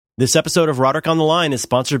This episode of Roderick on the Line is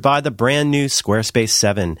sponsored by the brand new Squarespace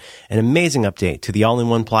 7, an amazing update to the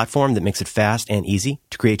all-in-one platform that makes it fast and easy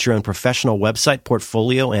to create your own professional website,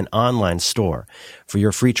 portfolio, and online store. For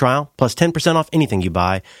your free trial, plus 10% off anything you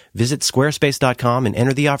buy, visit squarespace.com and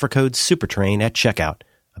enter the offer code SUPERTRAIN at checkout.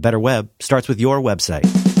 A better web starts with your website.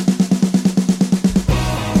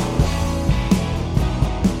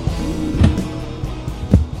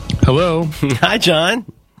 Hello. Hi, John.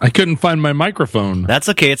 I couldn't find my microphone. That's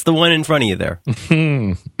okay. It's the one in front of you there.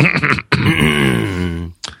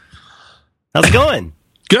 How's it going?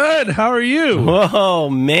 Good. How are you? Whoa,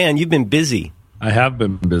 man, you've been busy. I have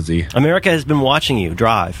been busy. America has been watching you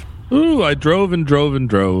drive. Ooh, I drove and drove and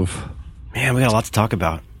drove. Man, we got a lot to talk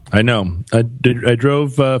about. I know. I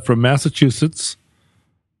drove from Massachusetts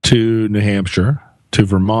to New Hampshire, to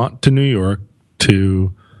Vermont, to New York,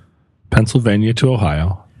 to Pennsylvania, to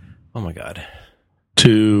Ohio. Oh, my God.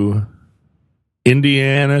 To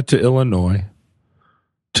Indiana, to Illinois,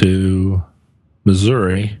 to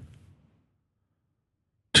Missouri,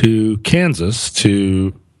 to Kansas,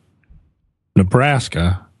 to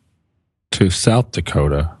Nebraska, to South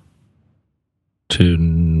Dakota,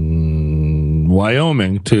 to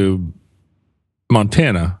Wyoming, to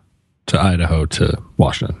Montana, to Idaho, to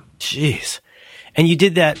Washington. Jeez. And you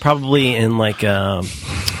did that probably in like a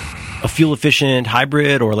fuel-efficient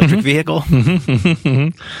hybrid or electric vehicle?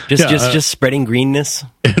 Just spreading greenness?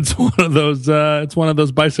 It's one of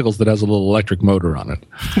those bicycles that has a little electric motor on it.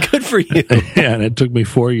 Good for you. Yeah, and it took me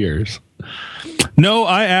 4 years. No,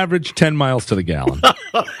 I averaged 10 miles to the gallon.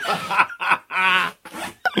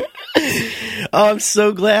 Oh, I'm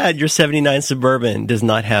so glad your 79 Suburban does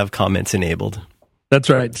not have comments enabled. That's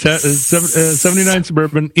right. 79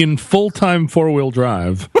 Suburban in full-time four-wheel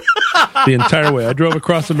drive the entire way. I drove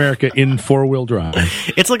across America in four-wheel drive.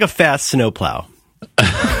 It's like a fast snowplow.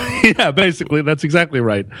 Yeah, basically, that's exactly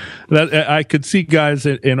right. I could see guys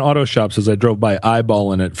in auto shops as I drove by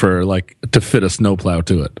eyeballing it for to fit a snowplow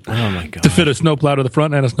to it. Oh my God! To fit a snowplow to the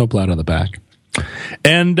front and a snowplow to the back.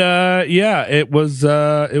 And it was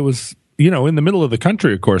in the middle of the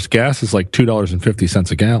country. Of course, gas is like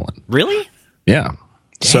 $2.50 a gallon. Really? Yeah.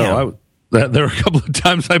 Damn. So there were a couple of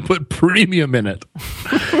times I put premium in it,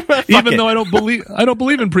 even though I don't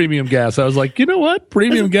believe in premium gas. I was like, you know what?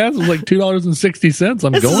 Premium gas is like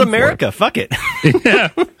 $2.60. This is America. Fuck it.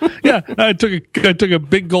 Yeah. I took a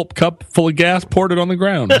big gulp cup full of gas, poured it on the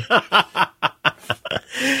ground.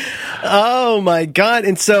 Oh my God.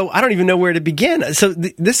 And so I don't even know where to begin. So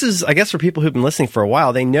this is, I guess, for people who've been listening for a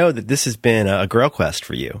while, they know that this has been a grail quest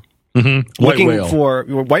for you. Mm-hmm. Looking for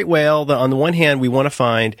white whale. On the one hand, we want to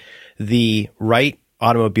find the right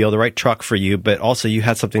automobile, the right truck for you, but also you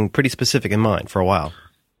had something pretty specific in mind for a while.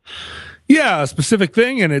 Yeah, a specific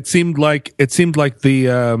thing, and it seemed like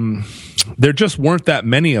the there just weren't that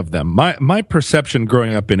many of them. My perception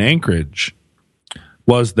growing up in Anchorage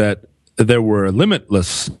was that there were a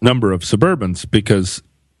limitless number of Suburbans because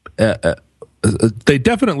they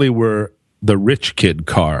definitely were the rich kid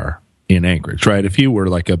car in Anchorage, right? If you were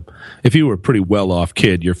a pretty well-off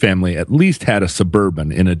kid, your family at least had a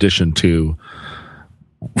Suburban in addition to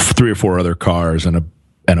 3 or 4 other cars and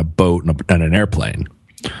a boat and an airplane.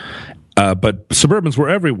 But Suburbans were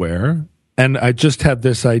everywhere, and I just had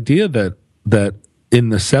this idea that in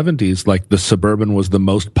the 70s, like the Suburban was the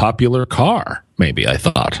most popular car. Maybe I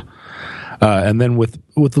thought, and then with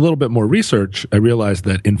a little bit more research, I realized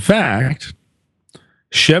that in fact,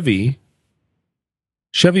 Chevy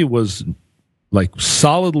was like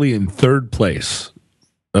solidly in third place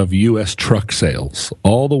of U.S. truck sales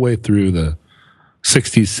all the way through the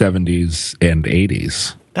 60s, 70s, and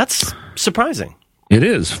 80s. That's surprising. It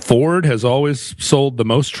is. Ford has always sold the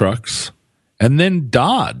most trucks, and then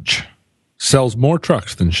Dodge sells more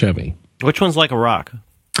trucks than Chevy. Which one's like a rock?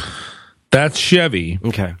 That's Chevy.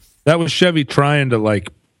 Okay. That was Chevy trying to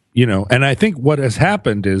and I think what has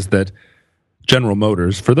happened is that General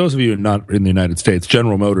Motors, for those of you not in the United States,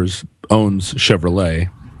 General Motors owns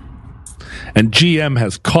Chevrolet, and GM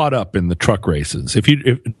has caught up in the truck races. If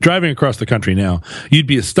driving across the country now, you'd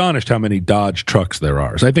be astonished how many Dodge trucks there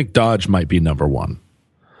are. So I think Dodge might be number one.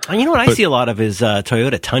 And you know what I see a lot of is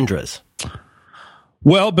Toyota Tundras.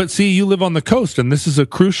 Well, but see, you live on the coast, and this is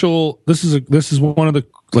one of the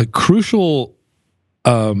crucial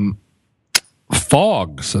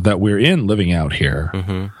fogs that we're in living out here.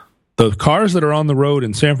 Mm-hmm. The cars that are on the road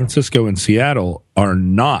in San Francisco and Seattle are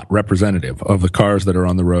not representative of the cars that are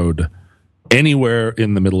on the road anywhere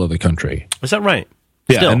in the middle of the country. Is that right?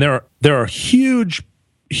 Yeah, Still. And there are huge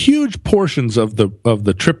portions of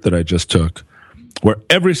the trip that I just took where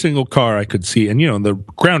every single car I could see, and the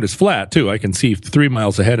ground is flat too. I can see 3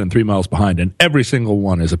 miles ahead and 3 miles behind, and every single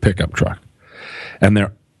one is a pickup truck, and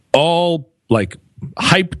they're all like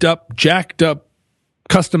hyped up, jacked up,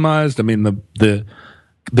 customized. I mean,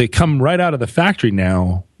 they come right out of the factory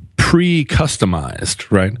now,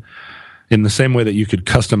 pre-customized, right? In the same way that you could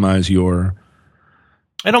customize your.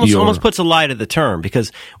 It almost puts a lie to the term,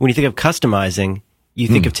 because when you think of customizing, you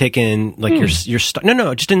think of taking like your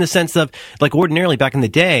no, just in the sense of like ordinarily back in the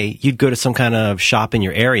day, you'd go to some kind of shop in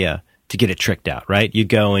your area to get it tricked out, right? You'd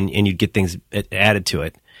go and you'd get things added to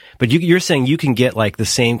it. But you're saying you can get like the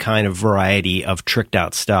same kind of variety of tricked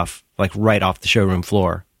out stuff like right off the showroom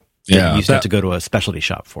floor. Yeah, you used to have to go to a specialty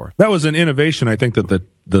shop for. That was an innovation, I think, that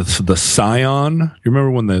the Scion. You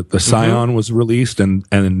remember when the Scion was released, and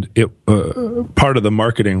it part of the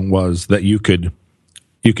marketing was that you could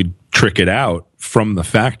trick it out from the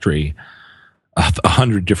factory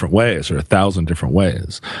 100 different ways or 1,000 different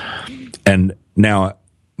ways. And now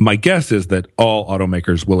my guess is that all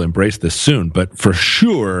automakers will embrace this soon. But for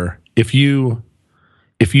sure, if you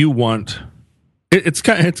want, it's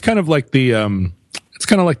kind of like the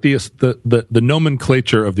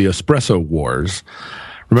nomenclature of the espresso wars.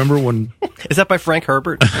 Remember when? Is that by Frank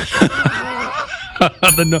Herbert?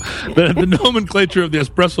 the nomenclature of the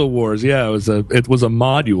espresso wars. Yeah, it was a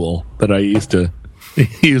module that I used to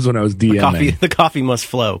use when I was DMing. The coffee must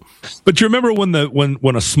flow. But you remember when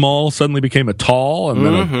a small suddenly became a tall, and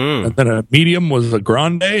then a medium was a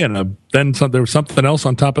grande, and then there was something else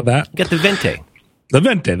on top of that. You got the Vente. The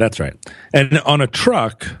Vente, that's right. And on a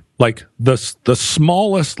truck, like the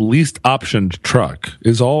smallest, least optioned truck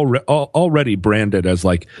is already branded as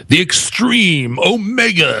like the Extreme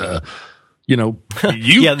Omega.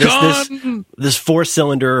 Yukon. This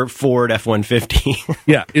 4-cylinder Ford F-150.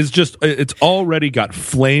 Yeah, it's already got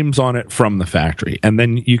flames on it from the factory, and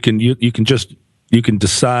then you can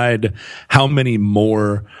decide how many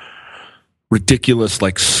more ridiculous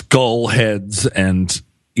like skull heads, and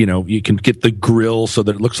you can get the grill so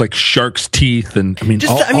that it looks like shark's teeth, and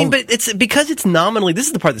but it's because it's nominally. This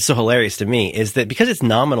is the part that's so hilarious to me, is that because it's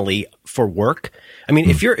nominally for work. I mean,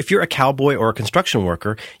 if you're a cowboy or a construction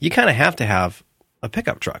worker, you kind of have to have a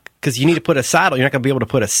pickup truck because you need to put a saddle. You're not going to be able to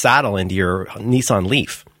put a saddle into your Nissan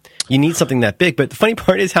Leaf. You need something that big. But the funny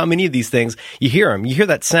part is how many of these things you hear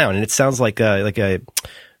that sound, and it sounds like a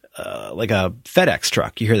FedEx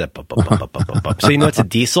truck. You hear that bump, bump, bump, bump, bump, bump. So it's a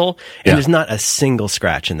diesel, and there's not a single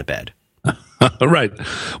scratch in the bed. Right.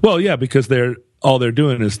 Well, yeah, because they're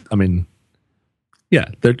doing is, yeah,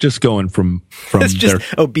 they're just going from it's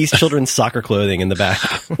just obese children's soccer clothing in the back.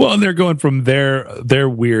 Well, and they're going from their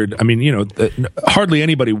weird. Hardly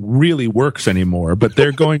anybody really works anymore, but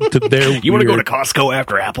they're going to their. You want to go to Costco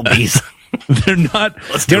after Applebee's?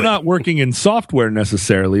 They're not working in software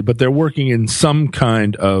necessarily, but they're working in some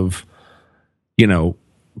kind of,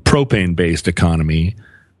 propane-based economy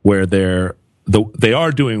where they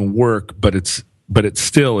are doing work, but it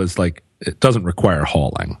still is like it doesn't require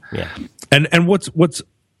hauling. Yeah. And what's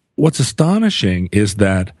astonishing is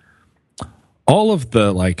that all of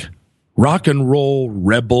the like rock and roll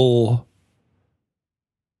rebel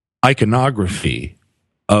iconography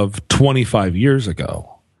of 25 years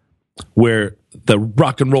ago, where the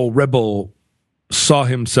rock and roll rebel saw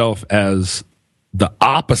himself as the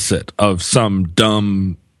opposite of some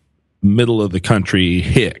dumb middle of the country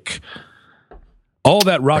hick, all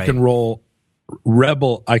that rock and roll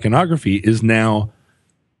rebel iconography is now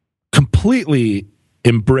completely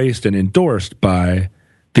embraced and endorsed by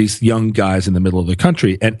these young guys in the middle of the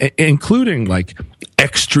country, and including like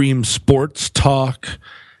extreme sports talk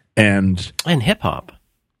and hip hop.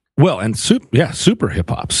 Well, and super hip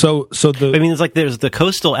hop. So there's the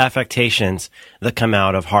coastal affectations that come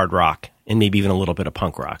out of hard rock and maybe even a little bit of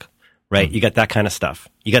punk rock, right? Mm-hmm. You got that kind of stuff.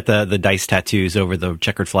 You got the dice tattoos over the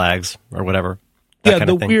checkered flags or whatever.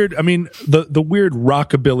 The weird. The weird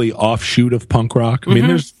rockabilly offshoot of punk rock. I mean,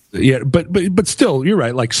 there's but still, you're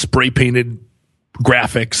right. Like spray painted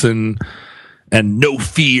graphics and no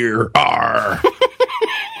fear are.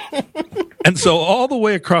 And so all the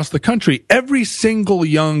way across the country, every single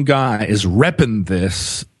young guy is repping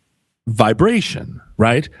this vibration,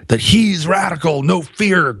 right? That he's radical, no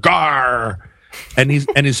fear, gar. And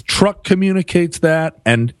his truck communicates that,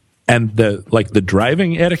 and the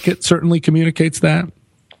driving etiquette certainly communicates that.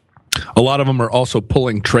 A lot of them are also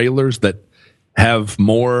pulling trailers that have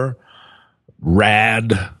more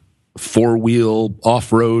rad 4-wheel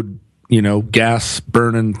off-road, gas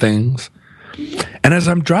burning things. And as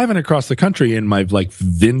I'm driving across the country in my like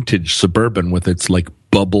vintage Suburban with its like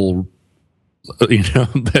bubble,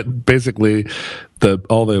 that basically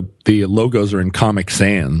all the logos are in Comic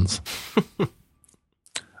Sans.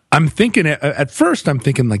 I'm thinking at first, I'm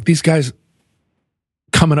thinking like these guys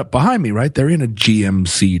coming up behind me, right? They're in a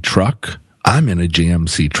GMC truck. I'm in a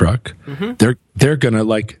GMC truck. Mm-hmm. They're going to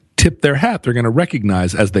like tip their hat. They're going to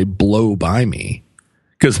recognize as they blow by me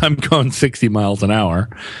because I'm going 60 miles an hour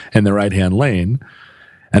in the right-hand lane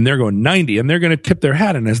and they're going 90 and they're going to tip their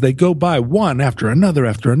hat. And as they go by one after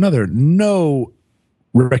another, no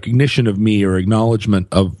recognition of me or acknowledgement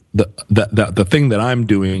of the thing that I'm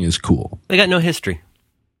doing is cool. They got no history.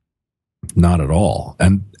 Not at all.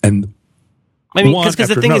 And I mean, because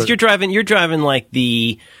the thing is, you're driving like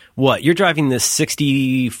you're driving the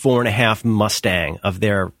 64.5 Mustang of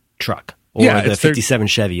their truck, or the 57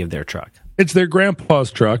 Chevy of their truck. It's their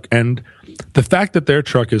grandpa's truck, and the fact that their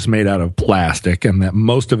truck is made out of plastic and that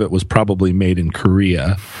most of it was probably made in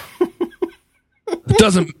Korea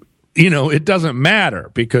it doesn't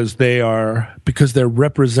matter because they're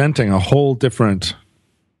representing a whole different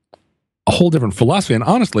philosophy. And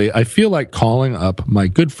honestly, I feel like calling up my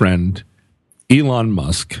good friend Elon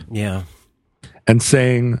Musk, and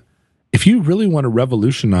saying, if you really want to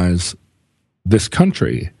revolutionize this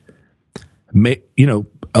country,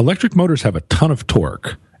 electric motors have a ton of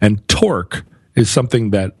torque, and torque is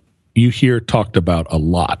something that you hear talked about a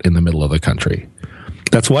lot in the middle of the country.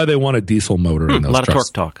 That's why they want a diesel motor in those trucks. A lot of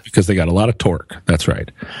torque talk. Because they got a lot of torque. That's right.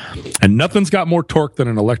 And nothing's got more torque than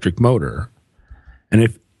an electric motor.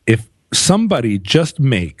 And if somebody just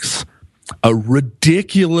makes a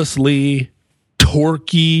ridiculously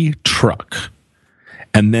torquey truck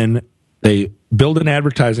and then they build an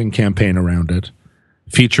advertising campaign around it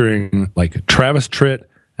featuring like Travis Tritt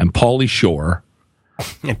and Pauly Shore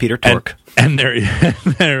and Peter Tork, and they're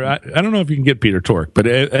I don't know if you can get Peter Tork, but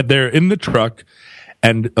they're in the truck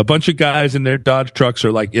and a bunch of guys in their Dodge trucks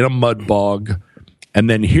are like in a mud bog, and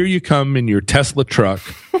then here you come in your Tesla truck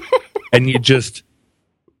and you just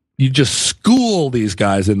school these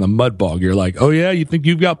guys in the mud bog. You're like, oh yeah, you think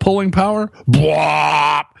you've got pulling power?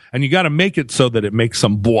 Bwah! And you got to make it so that it makes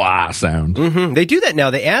some bwah sound. Mm-hmm. They do that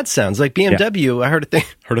now. They add sounds like BMW. Yeah. I heard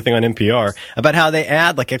a thing on NPR about how they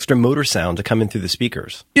add like extra motor sound to come in through the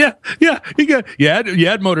speakers. Yeah. You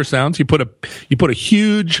add motor sounds. You put a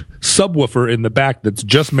huge subwoofer in the back that's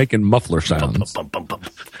just making muffler sounds.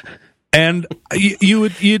 And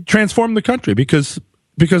you transform the country because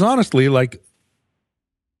honestly, like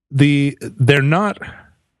they're not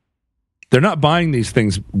buying these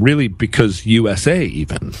things really because USA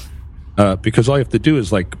even, because all you have to do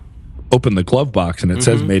is like open the glove box and it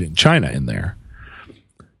says made in China in there.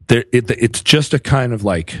 It's just a kind of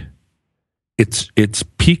like, it's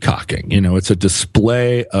peacocking, it's a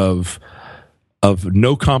display of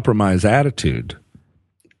no compromise attitude.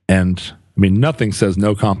 And I mean, nothing says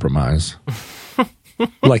no compromise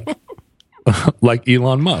like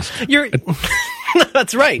Elon Musk.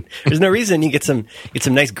 That's right. There's no reason you get some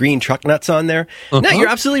nice green truck nuts on there. No, you're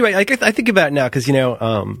absolutely right. I think about it now because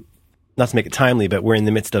not to make it timely, but we're in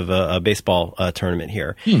the midst of a baseball tournament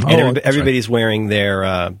here, and everybody's wearing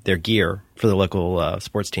their gear for the local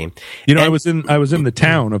sports team. I was in the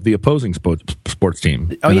town of the opposing sports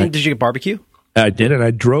team. Oh yeah, did you get barbecue? I did, and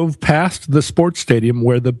I drove past the sports stadium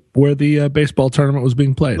where the baseball tournament was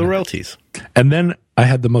being played. The royalties. And then I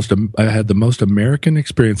had the most American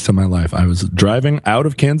experience of my life. I was driving out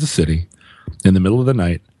of Kansas City in the middle of the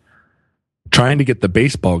night, trying to get the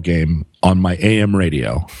baseball game on my AM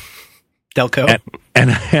radio, Delco,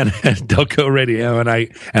 and Delco radio, and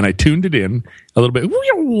I tuned it in a little bit.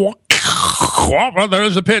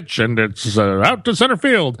 There's a pitch, and it's out to center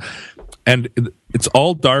field. And it's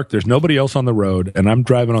all dark. There's nobody else on the road. And I'm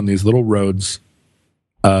driving on these little roads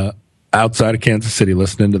outside of Kansas City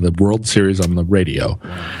listening to the World Series on the radio.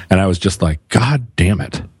 And I was just like, God damn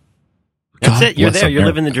it. That's it. You're there. You're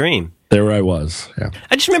living the dream. There I was. Yeah.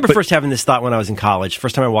 I just remember first having this thought when I was in college.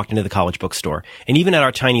 First time I walked into the college bookstore. And even at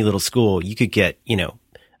our tiny little school, you could get,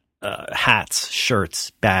 hats,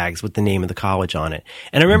 shirts, bags with the name of the college on it.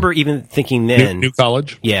 And I remember even thinking then... New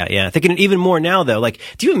college? Yeah. Thinking even more now, though. Like,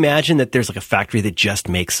 do you imagine that there's like a factory that just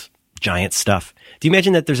makes Giant stuff? Do you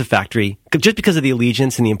imagine that there's a factory, just because of the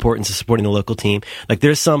allegiance and the importance of supporting the local team? Like,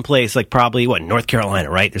 there's some place, like probably, North Carolina,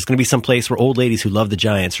 right? There's going to be some place where old ladies who love the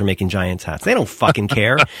Giants are making Giants hats. They don't fucking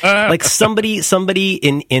care. Like, somebody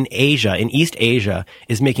in Asia, in East Asia,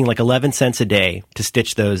 is making like 11 cents a day to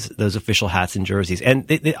stitch those official hats and jerseys. And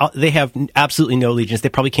they have absolutely no allegiance. They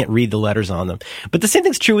probably can't read the letters on them. But the same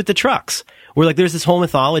thing's true with the trucks, where like there's this whole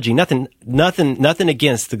mythology. Nothing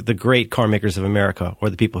against the great car makers of America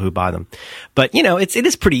or the people who buy them. But,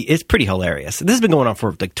 it's pretty hilarious. This has been going on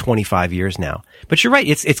for like 25 years now. But you're right.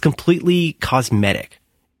 It's completely cosmetic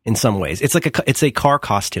in some ways. It's like it's a car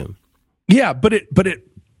costume. Yeah, but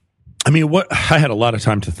I mean, I had a lot of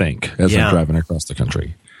time to think as I'm driving across the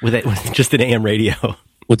country. With just an AM radio.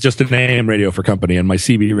 With just an AM radio for company and my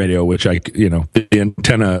CB radio, which the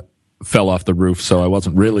antenna fell off the roof, so I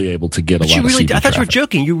wasn't really able to get a lot of CB I thought traffic. you were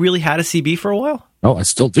joking. You really had a CB for a while? Oh, I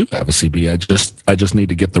still do have a CB. I just need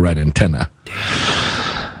to get the right antenna.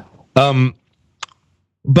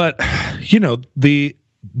 But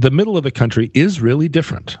the middle of the country is really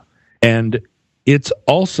different, and it's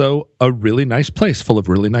also a really nice place full of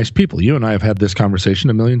really nice people. You and I have had this conversation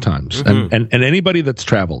a million times, and anybody that's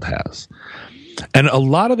traveled has. And a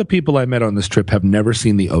lot of the people I met on this trip have never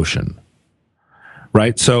seen the ocean,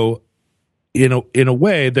 right? So, in a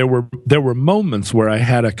way, there were moments where I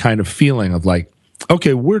had a kind of feeling of like,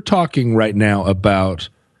 okay, we're talking right now about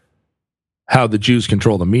how the Jews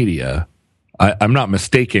control the media. I'm not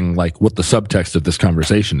mistaking like what the subtext of this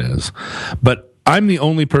conversation is, but I'm the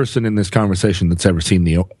only person in this conversation that's ever seen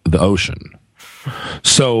the ocean.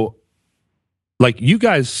 So, like, you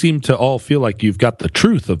guys seem to all feel like you've got the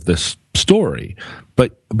truth of this story,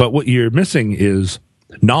 but what you're missing is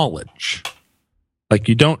knowledge. Like,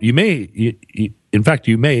 in fact,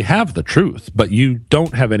 you may have the truth, but you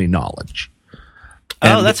don't have any knowledge.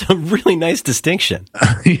 Oh, that's a really nice distinction.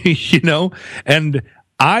 And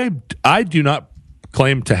I do not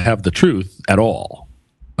claim to have the truth at all.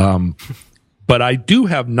 But I do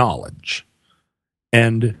have knowledge,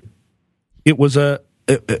 and it was there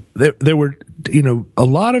were a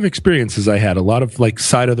lot of experiences I had, a lot of like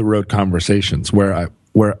side of the road conversations where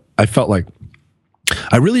I felt like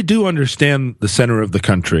I really do understand the center of the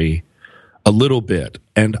country a little bit,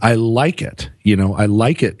 and I like it. I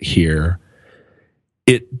like it here.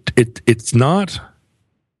 It's not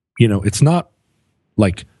it's not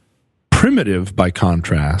like primitive by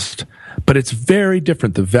contrast, but it's very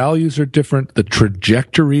different. The values are different. The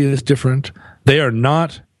trajectory is different. They are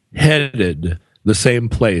not headed the same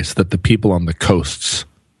place that the people on the coasts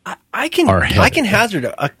I can hazard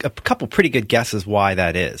a couple pretty good guesses why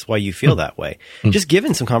that is, why you feel that way. Just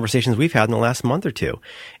given some conversations we've had in the last month or two.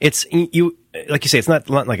 It's like you say, it's not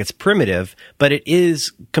like it's primitive, but it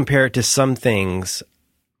is compared to some things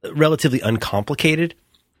relatively uncomplicated.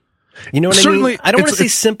 You know what I mean? I don't want to say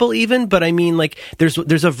simple even, but I mean like there's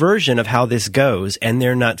a version of how this goes, and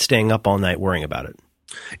they're not staying up all night worrying about it.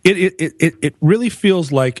 It really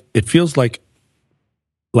feels like a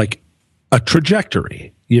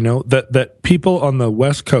trajectory, that people on the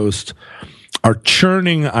West Coast are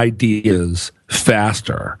churning ideas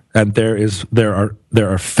faster, and there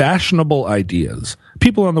are fashionable ideas.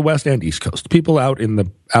 People on the West and East Coast, people out in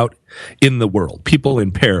the world, people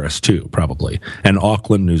in Paris too, probably, and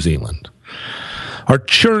Auckland, New Zealand, are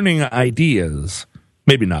churning ideas.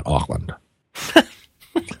 Maybe not Auckland,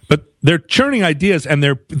 but they're churning ideas, and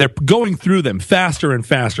they're going through them faster and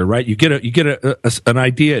faster. Right? You get an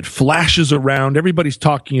idea, it flashes around, everybody's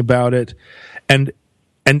talking about it, and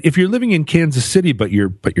if you're living in Kansas City, but your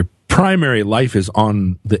primary life is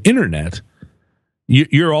on the internet,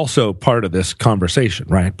 you're also part of this conversation,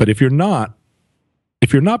 right? But if you're not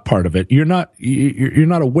part of it, you're not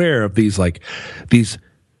aware of these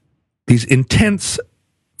intense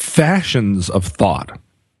fashions of thought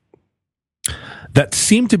that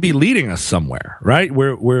seem to be leading us somewhere, right?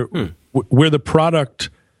 We're the product,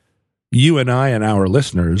 you and I and our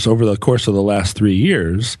listeners, over the course of the last 3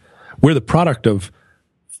 years, we're the product of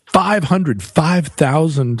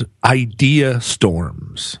 5,000 idea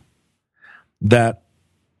storms that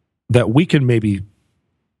we can maybe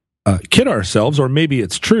kid ourselves, or maybe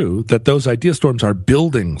it's true that those idea storms are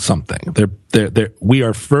building something. We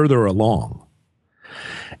are further along.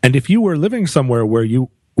 And if you were living somewhere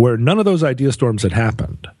where none of those idea storms had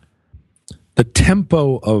happened, the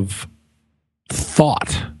tempo of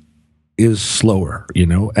thought is slower,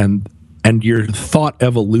 and your thought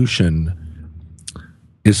evolution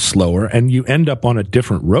is slower, and you end up on a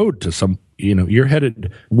different road to some. You're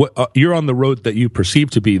headed. You're on the road that you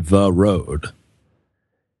perceive to be the road,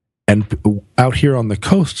 and out here on the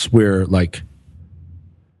coasts, we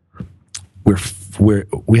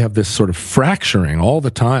have this sort of fracturing all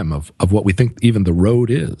the time of what we think even the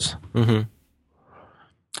road is. Mm-hmm.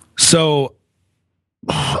 So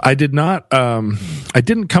I didn't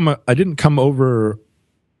come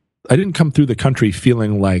through the country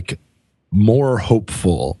feeling like more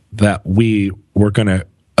hopeful that we were going to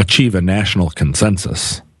achieve a national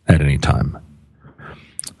consensus at any time.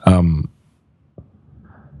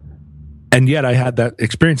 And yet I had that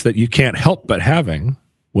experience that you can't help but having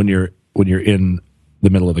when you're in the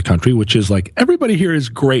middle of the country, which is like, everybody here is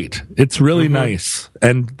great. It's really nice.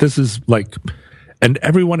 And this is like, and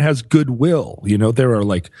everyone has goodwill. There are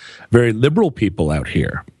like very liberal people out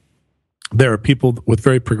here. there are people with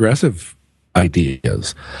very progressive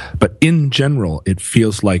ideas, but in general, it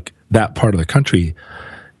feels like that part of the country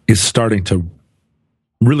is starting to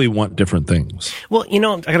really want different things. Well,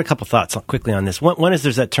 I got a couple thoughts quickly on this. One is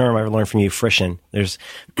there's that term I learned from you, frisson. There's,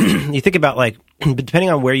 you think about like, depending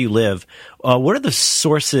on where you live, what are the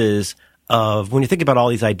sources of, when you think about all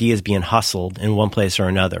these ideas being hustled in one place or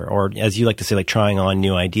another, or as you like to say, like trying on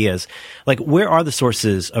new ideas, like where are the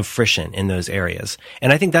sources of frisson in those areas?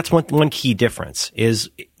 And I think that's one key difference is,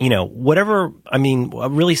 whatever, a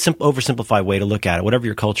really oversimplified way to look at it, whatever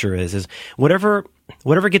your culture is whatever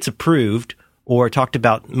gets approved or talked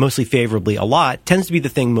about mostly favorably a lot tends to be the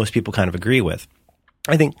thing most people kind of agree with.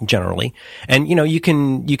 I think generally. And, you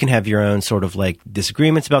can have your own sort of like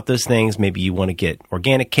disagreements about those things. Maybe you want to get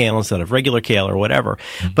organic kale instead of regular kale or whatever.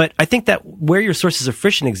 Mm-hmm. But I think that where your sources of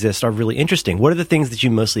frisson exist are really interesting. What are the things that you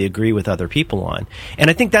mostly agree with other people on? And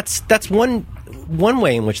I think that's one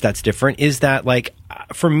way in which that's different is that like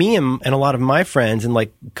for me and a lot of my friends and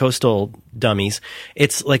like coastal dummies,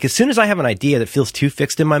 it's like as soon as I have an idea that feels too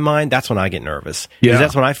fixed in my mind, that's when I get nervous. Because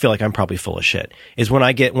that's when I feel like I'm probably full of shit. Is when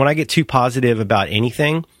I get too positive about anything,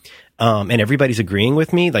 and everybody's agreeing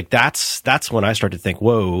with me, like that's when I start to think,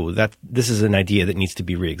 whoa, this is an idea that needs to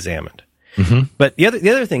be reexamined. Mm-hmm. But the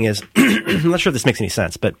other thing is, I'm not sure if this makes any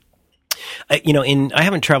sense, but I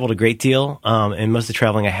haven't traveled a great deal, and most of the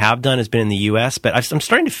traveling I have done has been in the U.S. But I'm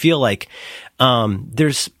starting to feel like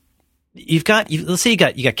let's say you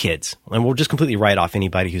got kids, and we'll just completely write off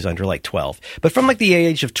anybody who's under like 12. But from like the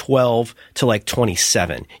age of 12 to like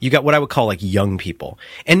 27, you got what I would call like young people,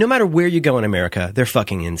 and no matter where you go in America, they're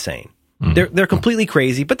fucking insane. Mm-hmm. They're completely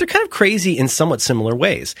crazy, but they're kind of crazy in somewhat similar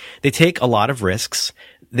ways. They take a lot of risks.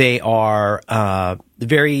 They are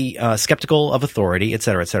very skeptical of authority, et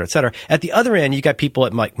cetera, et cetera, et cetera. At the other end, you got people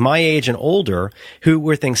at my age and older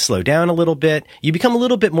where things slow down a little bit. You become a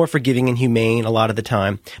little bit more forgiving and humane a lot of the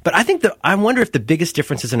time. But I wonder if the biggest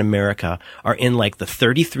differences in America are in like the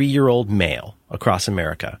 33-year-old male across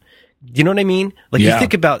America. Do you know what I mean? Like you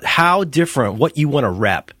think about how different what you want to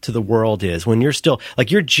rep to the world is when you're still like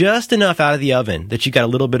you're just enough out of the oven that you got a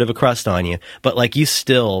little bit of a crust on you, but like you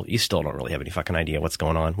still don't really have any fucking idea what's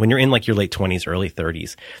going on when you're in like your late 20s, early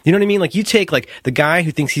 30s. You know what I mean? Like you take like the guy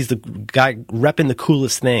who thinks he's the guy repping the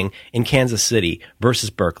coolest thing in Kansas City versus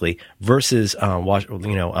Berkeley versus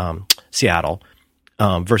Seattle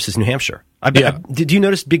versus New Hampshire. Did you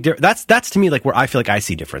notice big difference? That's to me like where I feel like I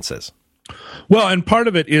see differences. Well, and part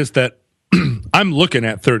of it is that I'm looking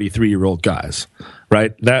at 33-year-old guys,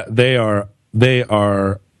 right? That they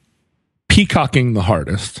are peacocking the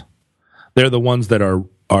hardest. They're the ones that are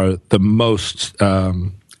the most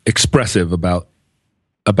expressive about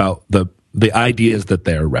the ideas that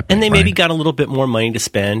they're repping. And they maybe got a little bit more money to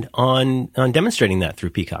spend on demonstrating that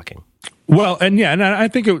through peacocking. Well, and I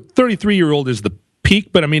think 33-year-old is the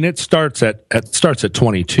peak, but I mean it starts at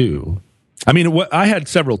 22. I mean, I had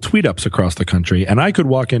several tweet ups across the country, and I could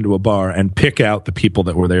walk into a bar and pick out the people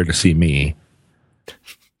that were there to see me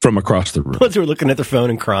from across the room. Ones who were looking at their phone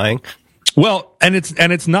and crying. Well, and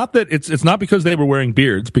it's not that it's not because they were wearing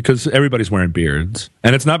beards, because everybody's wearing beards,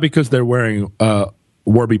 and it's not because they're wearing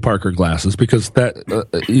Warby Parker glasses, because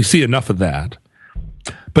that you see enough of that.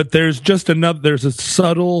 But there's a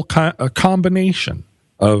subtle a combination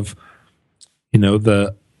of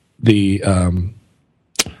the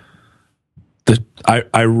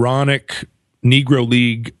ironic Negro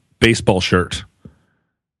League baseball shirt,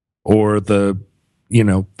 or just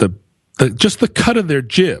the cut of their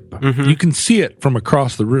jib. Mm-hmm. You can see it from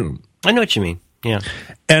across the room. I know what you mean. Yeah,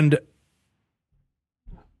 and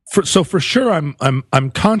for sure,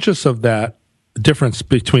 I'm conscious of that difference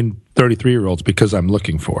between 33-year-olds because I'm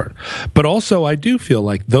looking for it. But also, I do feel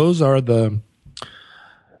like those are the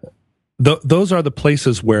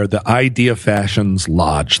places where the idea fashions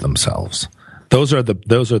lodge themselves. Those are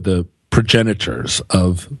the progenitors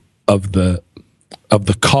of the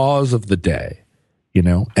cause of the day,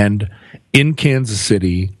 and in Kansas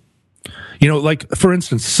City, like for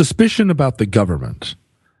instance, suspicion about the government.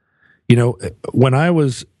 When I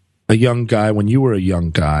was a young guy, when you were a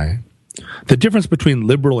young guy, the difference between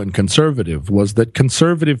liberal and conservative was that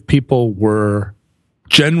conservative people were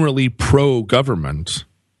generally pro-government,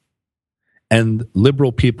 and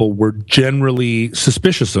liberal people were generally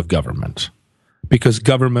suspicious of government. Because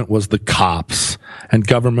government was the cops, and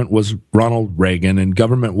government was Ronald Reagan, and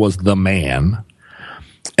government was the man,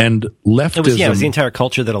 and leftism. It was the entire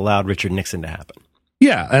culture that allowed Richard Nixon to happen.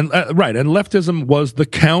 Yeah, and right, and leftism was the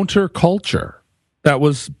counterculture. That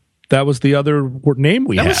was the other name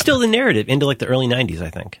we had. That was still the narrative into like the early '90s, I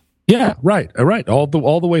think. Yeah, right, all the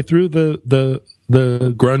way through the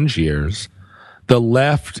grunge years. the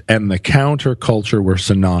left and the counterculture were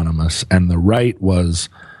synonymous, and the right was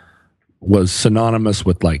synonymous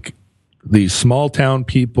with like these small town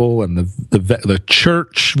people and the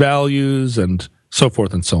church values and so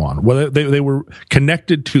forth and so on. Well, they were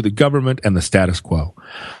connected to the government and the status quo.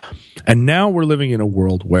 And now we're living in a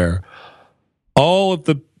world where all of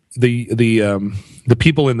the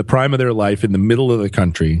people in the prime of their life, in the middle of the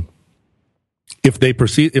country, if they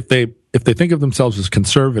think of themselves as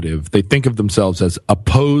conservative, they think of themselves as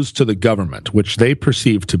opposed to the government, which they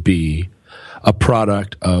perceive to be a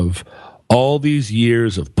product of all these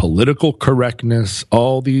years of political correctness,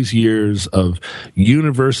 all these years of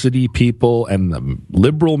university people and the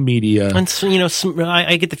liberal media. And so,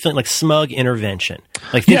 I get the feeling like smug intervention,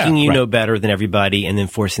 like thinking you know better than everybody and then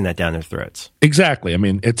forcing that down their throats. Exactly. I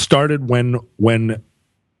mean, it started when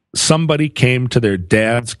somebody came to their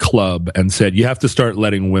dad's club and said, you have to start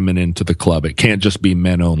letting women into the club. It can't just be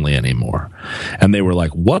men only anymore. And they were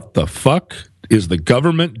like, what the fuck is the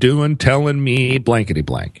government doing telling me blankety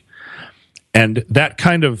blank? And that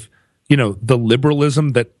kind of, the liberalism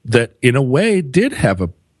that in a way did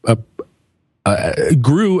have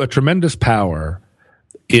grew a tremendous power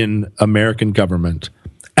in American government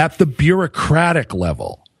at the bureaucratic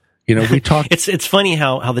level. We talk. It's funny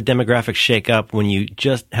how the demographics shake up when you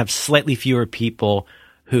just have slightly fewer people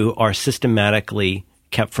who are systematically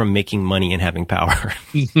kept from making money and having power.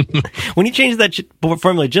 When you change that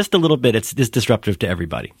formula just a little bit, it's disruptive to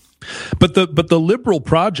everybody. But the liberal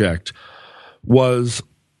project was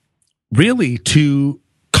really to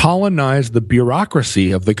colonize the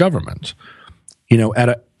bureaucracy of the government. In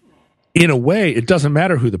a way, it doesn't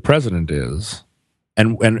matter who the president is.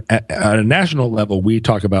 And at a national level, we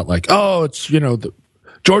talk about like, oh, it's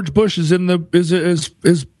George Bush is in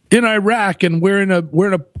Iraq and we're in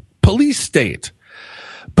a police state.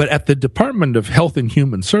 But at the Department of Health and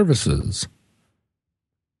Human Services,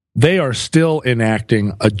 they are still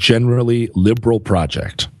enacting a generally liberal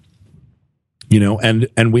project.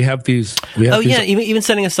 And we have these. Even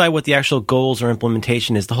setting aside what the actual goals or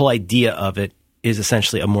implementation is, the whole idea of it is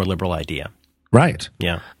essentially a more liberal idea. Right.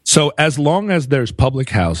 Yeah. So as long as there's public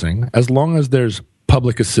housing, as long as there's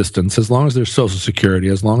public assistance, as long as there's Social Security,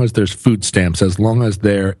 as long as there's food stamps, as long as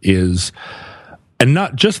there is, and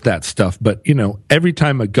not just that stuff, but every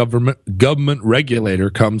time a government regulator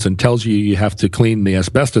comes and tells you have to clean the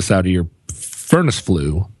asbestos out of your furnace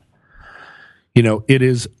flue, it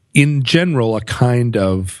is in general a kind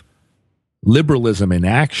of liberalism in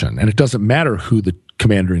action, and it doesn't matter who the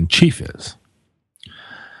commander-in-chief is.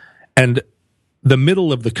 And the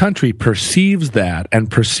middle of the country perceives that and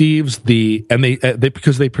perceives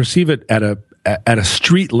because they perceive it at a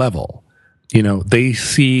street level. They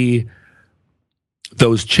see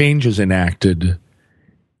those changes enacted,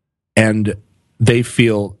 and they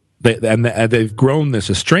feel they've grown this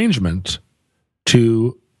estrangement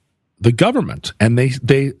to the government, and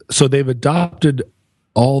so they've adopted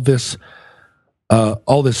all this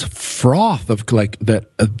froth of like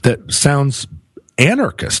that sounds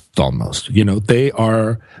anarchist almost.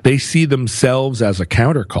 They see themselves as a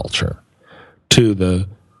counterculture to the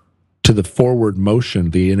forward motion,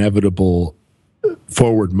 the inevitable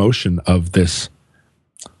forward motion of this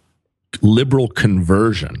liberal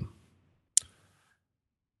conversion.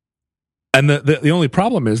 And the only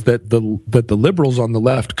problem is that the liberals on the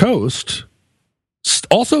left coast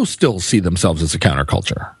also still see themselves as a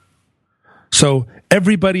counterculture. So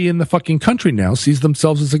everybody in the fucking country now sees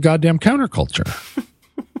themselves as a goddamn counterculture.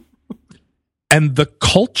 And the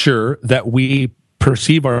culture that we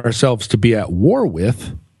perceive ourselves to be at war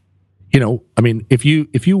with, if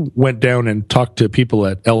you went down and talked to people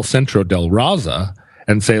at El Centro del Raza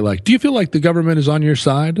and say like, do you feel like the government is on your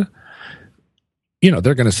side?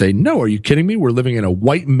 They're going to say, no, are you kidding me? We're living in a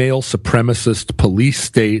white male supremacist police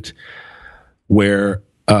state where,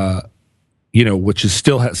 which is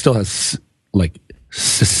still has like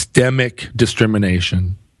systemic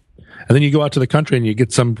discrimination. And then you go out to the country and you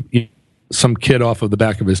get some kid off of the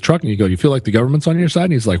back of his truck and you go, you feel like the government's on your side?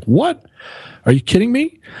 And he's like, what? Are you kidding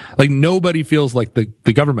me? Like nobody feels like the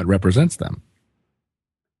government represents them.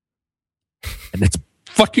 And it's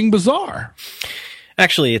fucking bizarre.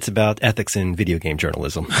 Actually, it's about ethics in video game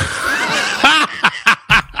journalism.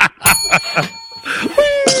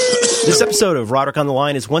 This episode of Roderick on the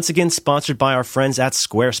Line is once again sponsored by our friends at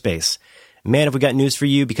Squarespace. Man, have we got news for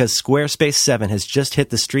you, because Squarespace 7 has just hit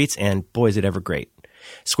the streets, and boy, is it ever great.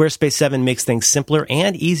 Squarespace 7 makes things simpler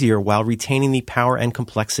and easier while retaining the power and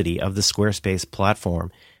complexity of the Squarespace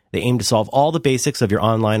platform. They aim to solve all the basics of your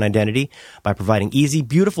online identity by providing easy,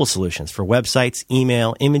 beautiful solutions for websites,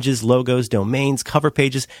 email, images, logos, domains, cover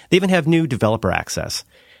pages. They even have new developer access.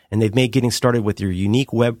 and they've made getting started with your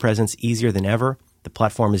unique web presence easier than ever. The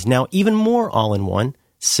platform is now even more all-in-one,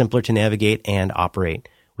 simpler to navigate and operate.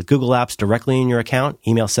 With Google Apps directly in your account,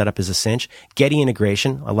 email setup is a cinch. Getty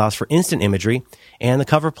integration allows for instant imagery, and the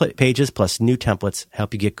cover pages plus new templates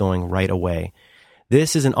help you get going right away.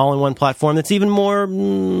 This is an all-in-one platform that's even more,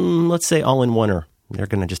 let's say, all-in-oneer. They're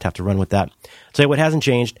going to just have to run with that. I'll tell you what hasn't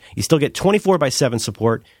changed. You still get 24/7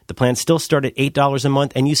 support. The plans still start at $8 a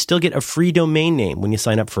month, and you still get a free domain name when you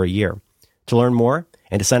sign up for a year. To learn more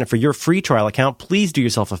and to sign up for your free trial account, please do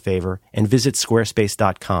yourself a favor and visit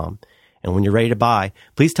squarespace.com. And when you're ready to buy,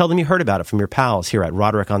 please tell them you heard about it from your pals here at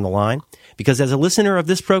Roderick on the Line, because as a listener of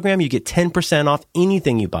this program, you get 10% off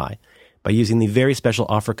anything you buy by using the very special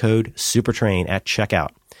offer code SUPERTRAIN at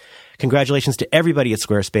checkout. Congratulations to everybody at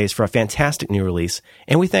Squarespace for a fantastic new release,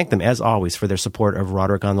 and we thank them, as always, for their support of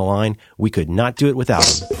Roderick on the Line. We could not do it without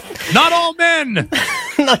them. Not all men!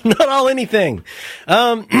 not all anything.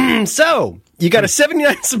 So, you got a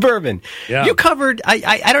 79 Suburban. Yeah. You covered,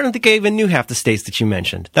 I don't think I even knew half the states that you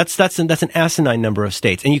mentioned. That's an asinine number of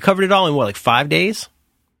states. And you covered it all in, what, like 5 days?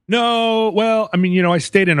 No, well, I mean, I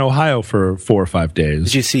stayed in Ohio for 4 or 5 days.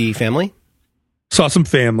 Did you see family? Saw some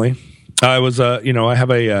family. I was, I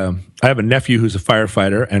have a nephew who's a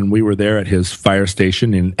firefighter, and we were there at his fire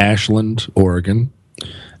station in Ashland, Oregon,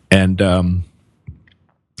 and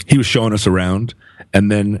he was showing us around.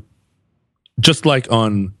 And then, just like do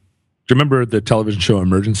you remember the television show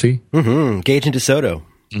Emergency? Mm-hmm. Gage and DeSoto.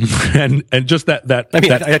 and just that.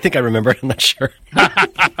 I think I remember. I'm not sure.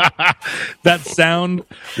 That sound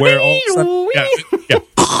where all of a sudden,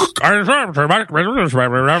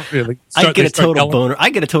 I get a total boner.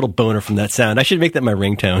 I get a total boner from that sound. I should make that my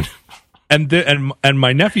ringtone. And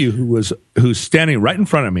my nephew who's standing right in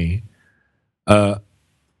front of me,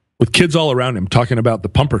 with kids all around him talking about the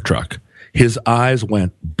pumper truck, his eyes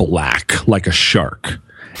went black like a shark,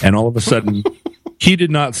 and all of a sudden. He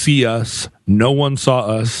did not see us. No one saw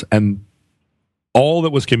us. And all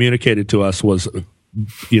that was communicated to us was,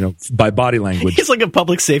 by body language. He's like a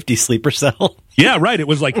public safety sleeper cell. Yeah, right. It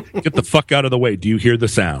was like, get the fuck out of the way. Do you hear the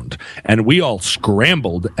sound? And we all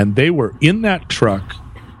scrambled, and they were in that truck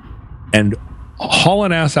and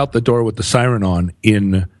hauling ass out the door with the siren on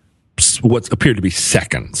in what appeared to be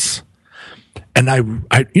seconds. And I've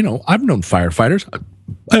known firefighters.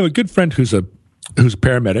 I have a good friend who's a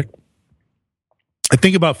paramedic. I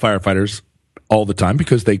think about firefighters all the time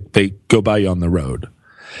because they go by you on the road.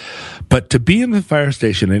 But to be in the fire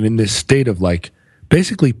station and in this state of like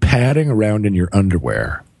basically padding around in your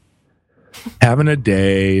underwear, having a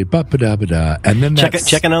day, ba-ba-da-ba-da, and then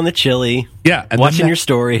checking on the chili, and watching your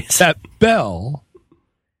stories. That bell,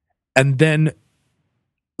 and then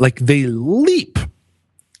like they leap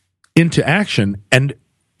into action, and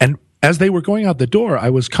as they were going out the door, I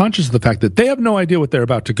was conscious of the fact that they have no idea what they're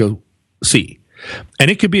about to go see. And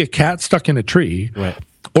it could be a cat stuck in a tree, right,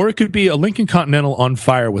 or it could be a Lincoln Continental on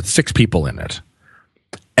fire with 6 people in it.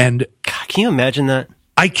 And God, can you imagine that?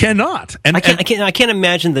 I cannot. And I can't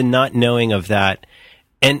imagine the not knowing of that.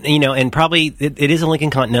 And and probably it is a Lincoln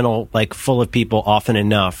Continental like full of people often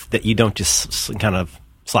enough that you don't just kind of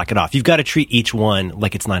slack it off. You've got to treat each one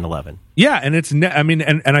like it's 9/11. Yeah, and it's and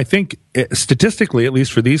I think statistically, at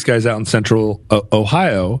least for these guys out in central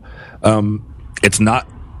Ohio, it's not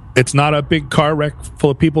a big car wreck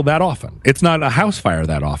full of people that often. It's not a house fire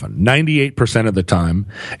that often. 98% of the time,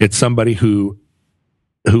 it's somebody who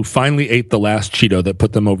finally ate the last Cheeto that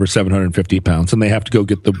put them over 750 pounds, and they have to go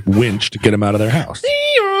get the winch to get them out of their house.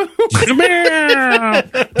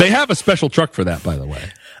 They have a special truck for that, by the way.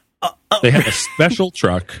 They have a special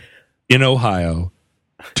truck in Ohio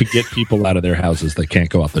to get people out of their houses that can't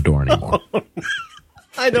go out the door anymore.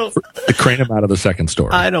 To crane them out of the second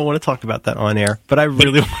story. I don't want to talk about that on air, but I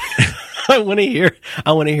really I want to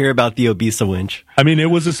hear about the Obisa winch. I mean,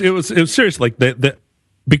 it was serious. Like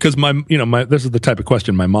because my this is the type of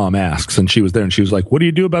question my mom asks, and she was there, and she was like, "What do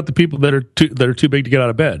you do about the people that are too big to get out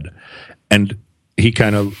of bed?" And he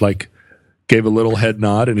kind of like gave a little head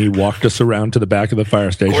nod, and he walked us around to the back of the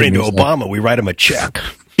fire station. According to Obama, we write him a check.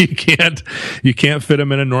 You can't fit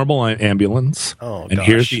him in a normal ambulance. Oh, and gosh.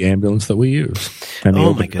 Here's the ambulance that we use. And he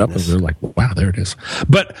opened it up, and they're like, "Wow, there it is."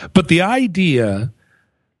 But the idea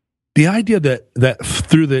that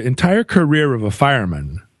through the entire career of a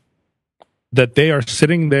fireman, that they are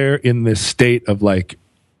sitting there in this state of like,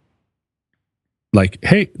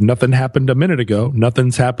 hey, nothing happened a minute ago.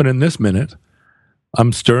 Nothing's happening this minute.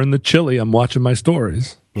 I'm stirring the chili. I'm watching my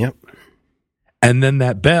stories. Yep. And then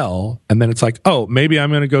that bell, and then it's like, oh, maybe I'm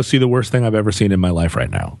going to go see the worst thing I've ever seen in my life right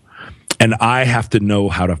now. And I have to know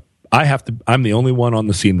I'm the only one on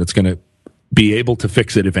the scene that's going to be able to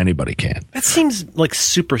fix it if anybody can. That seems like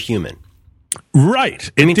superhuman.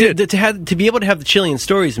 Right. I mean, to be able to have the Chilean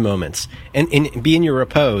stories moments and be in your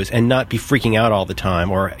repose and not be freaking out all the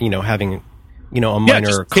time, or having a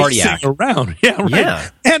minor cardiac around. Yeah, right. Yeah.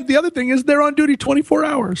 And the other thing is they're on duty 24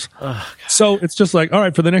 hours. So it's just like, all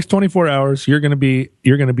right, for the next 24 hours, you're going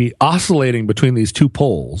to be oscillating between these two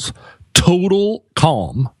poles, total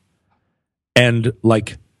calm and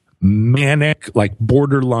like manic, like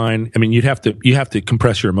borderline. I mean, you have to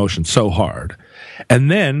compress your emotions so hard.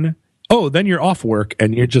 And then you're off work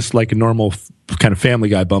and you're just like a normal kind of family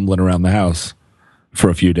guy bumbling around the house for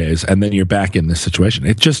a few days, and then you're back in this situation.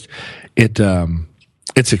 It's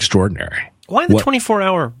extraordinary. Why the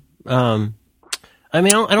 24-hour? I mean, I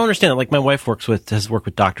don't understand it. Like, my wife has worked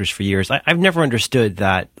with doctors for years. I've never understood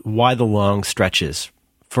that, why the long stretches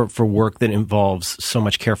for work that involves so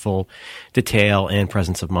much careful detail and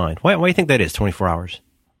presence of mind. Why do you think that is 24 hours?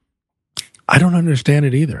 I don't understand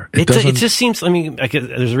it either. It just seems, I mean,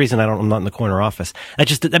 there's a reason I'm not in the corner office.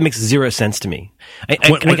 That makes zero sense to me.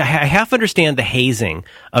 I half understand the hazing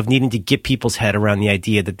of needing to get people's head around the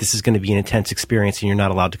idea that this is going to be an intense experience and you're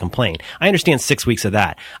not allowed to complain. I understand 6 weeks of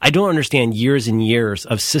that. I don't understand years and years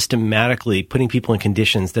of systematically putting people in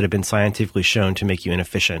conditions that have been scientifically shown to make you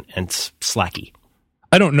inefficient and slacky.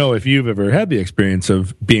 I don't know if you've ever had the experience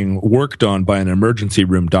of being worked on by an emergency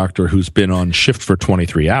room doctor who's been on shift for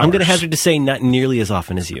 23 hours. I'm going to hazard to say not nearly as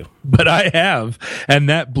often as you. But I have. And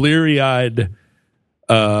that bleary-eyed,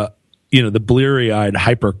 the bleary-eyed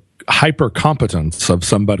hyper competence of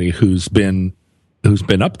somebody who's been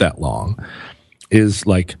up that long is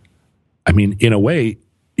like, I mean, in a way,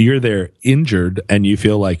 you're there injured and you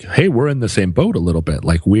feel like, hey, we're in the same boat a little bit.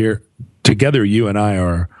 Like, we're together, you and I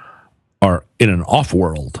are in an off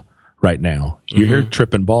world right now. You're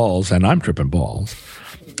tripping balls and I'm tripping balls.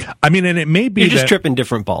 I mean, and it may be you're just tripping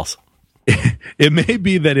different balls. It may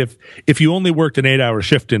be that if you only worked an 8-hour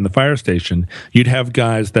shift in the fire station, you'd have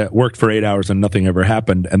guys that worked for 8 hours and nothing ever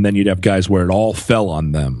happened, and then you'd have guys where it all fell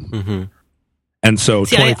on them. Mm-hmm. And so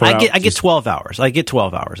 24 hours. I get 12 hours. I get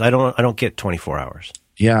 12 hours. I don't get 24 hours.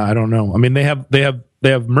 Yeah, I don't know. I mean, they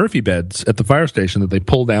have Murphy beds at the fire station that they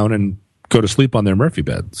pull down and go to sleep on their Murphy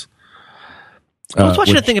beds. I was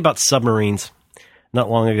watching a thing about submarines not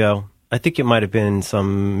long ago. I think it might have been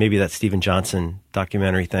maybe that Steven Johnson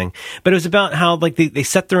documentary thing. But it was about how, like, they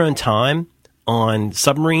set their own time on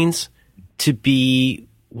submarines to be,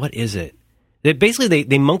 what is it?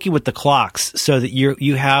 They monkey with the clocks so that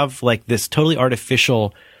you have, like, this totally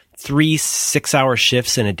artificial 3 6-hour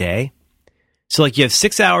shifts in a day. So, like, you have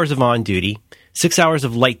 6 hours of on duty, 6 hours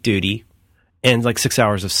of light duty, and, like, 6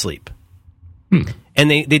 hours of sleep. And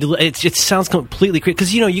it sounds completely crazy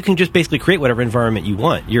because you can just basically create whatever environment you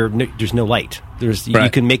want. There's no light. Right. You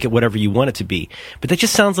can make it whatever you want it to be. But that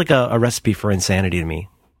just sounds like a recipe for insanity to me.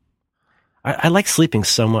 I like sleeping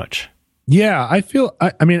so much. Yeah, I feel.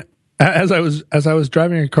 I mean, as I was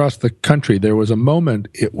driving across the country, there was a moment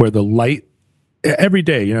where the light every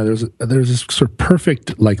day. There's this sort of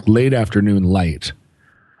perfect, like, late afternoon light,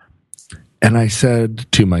 and I said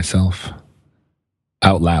to myself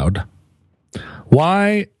out loud,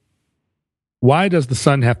 Why does the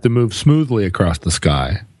sun have to move smoothly across the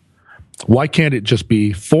sky? Why can't it just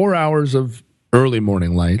be 4 hours of early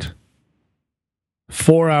morning light,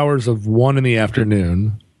 4 hours of 1 in the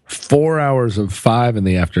afternoon, 4 hours of 5 in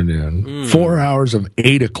the afternoon, 4 hours of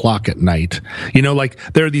 8 o'clock at night? Like,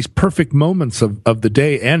 there are these perfect moments of the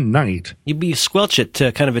day and night. You squelch it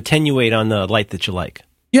to kind of attenuate on the light that you like.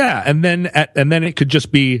 Yeah, and then it could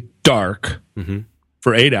just be dark. Mm-hmm.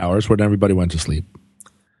 For 8 hours when everybody went to sleep.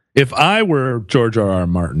 If I were George R.R.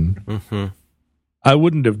 Martin, I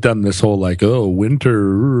wouldn't have done this whole, like,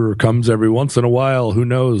 winter comes every once in a while. Who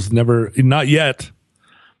knows? Never, not yet.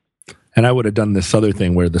 And I would have done this other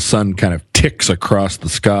thing where the sun kind of ticks across the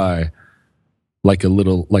sky like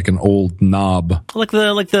an old knob. Like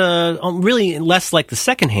the really less like the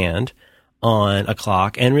second hand on a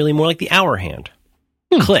clock and really more like the hour hand.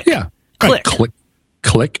 Click. Yeah. Click. Right.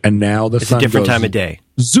 Click, and now the sun goes. It's a different time of day.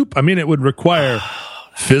 Zoop. I mean, it would require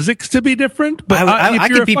physics to be different, but I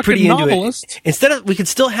could be pretty novelist, into it. Instead of, we could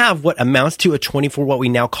still have what amounts to what we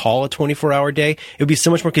now call a 24-hour day. It would be so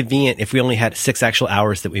much more convenient if we only had 6 actual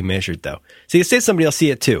hours that we measured, though. So you say somebody else see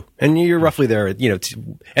it too, and you're roughly there,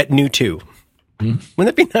 at new 2. Wouldn't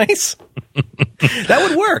that be nice? That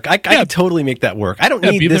would work. I could totally make that work. I don't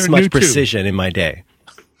need this much precision in my day.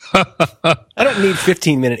 I don't need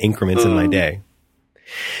 15-minute increments in my day.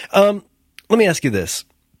 Let me ask you this.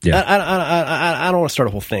 Yeah. I don't want to start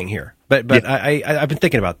a whole thing here, but I've been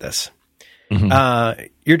thinking about this. Mm-hmm.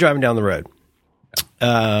 You're driving down the road.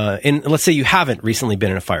 and let's say you haven't recently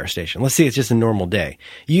been in a fire station. Let's say it's just a normal day.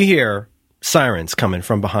 You hear sirens coming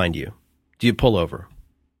from behind you. Do you pull over?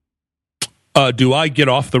 Do I get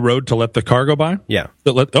off the road to let the car go by? Yeah.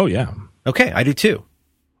 Oh, yeah. Okay, I do too.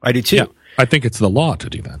 Yeah, I think it's the law to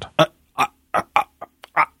do that.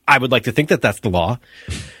 I would like to think that that's the law.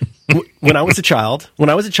 When I was a child,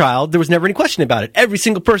 there was never any question about it. Every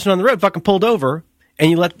single person on the road fucking pulled over, and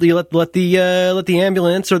you let the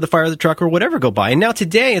ambulance or the fire truck or whatever go by. And now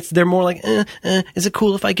today, they're more like, is it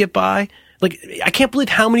cool if I get by? Like, I can't believe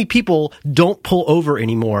how many people don't pull over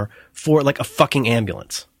anymore for like a fucking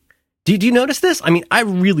ambulance. Do you notice this? I mean, I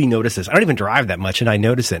really notice this. I don't even drive that much, and I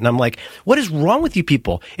notice it. And I'm like, what is wrong with you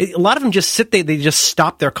people? A lot of them just sit there. They just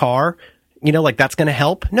stop their car. You know, like that's going to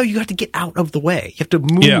help. No, you have to get out of the way. You have to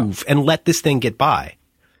move and let this thing get by.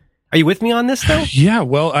 Are you with me on this, though? Yeah,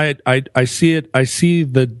 well, I see it. I see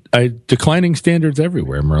the declining standards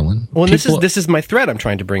everywhere, Merlin. Well, this is my thread I'm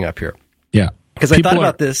trying to bring up here. Yeah, because I thought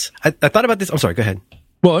about this. I thought about this. I'm sorry. Go ahead.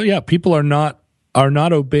 Well, yeah, people are not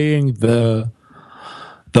obeying the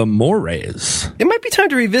mores. It might be time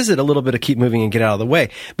to revisit a little bit of keep moving and get out of the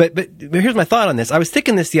way. But here's my thought on this. I was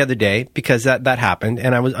thinking this the other day because that happened,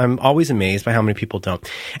 and I'm always amazed by how many people don't.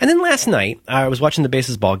 And then last night I was watching the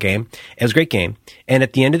baseball game. It was a great game. And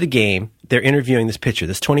at the end of the game, they're interviewing this pitcher,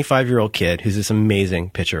 this 25-year-old kid who's this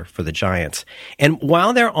amazing pitcher for the Giants. And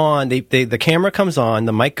while they're on, the camera comes on,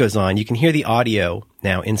 the mic goes on. You can hear the audio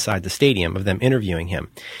now inside the stadium of them interviewing him.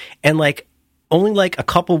 And only like a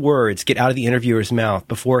couple words get out of the interviewer's mouth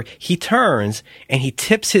before he turns and he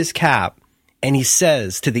tips his cap and he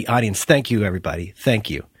says to the audience, "Thank you, everybody. Thank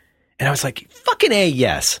you." And I was like, fucking A,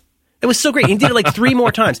 yes. It was so great. He did it like 3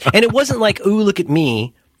 more times. And it wasn't like, ooh, look at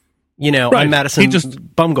me. You know, right. I'm Madison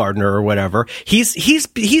Bumgardner or whatever. He's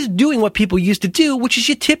doing what people used to do, which is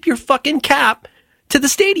you tip your fucking cap to the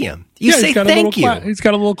stadium. You say thank you. He's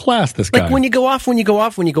got a little class, this guy. Like when you go off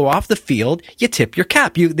the field, you tip your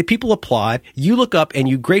cap. The people applaud. You look up and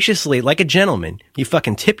you graciously, like a gentleman, you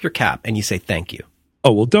fucking tip your cap and you say thank you.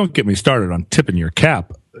 Oh, well, don't get me started on tipping your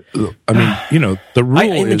cap. I mean, you know, the rule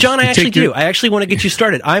is... John, I actually do. I actually want to get you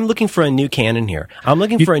started. I'm looking for a new canon here. I'm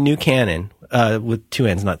looking for a new canon with 2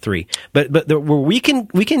 ends, not 3. But where we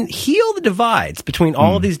can heal the divides between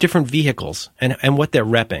all of these different vehicles and what they're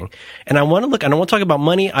repping. And I don't want to talk about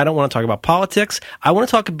money. I don't want to talk about politics. I want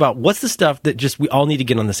to talk about what's the stuff that just we all need to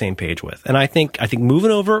get on the same page with. And I think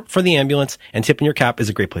moving over for the ambulance and tipping your cap is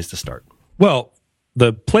a great place to start. Well,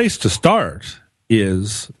 the place to start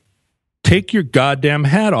is take your goddamn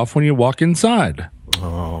hat off when you walk inside.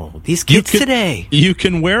 Oh, these kids today. You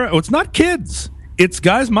can wear it. Oh, it's not kids. It's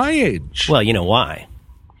guys my age. Well, you know why?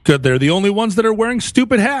 Because they're the only ones that are wearing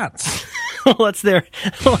stupid hats. Well, that's their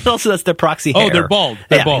proxy hair. Oh, they're bald.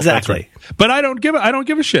 They're bald. Exactly. Right. But I don't give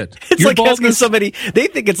a shit. It's like asking somebody, they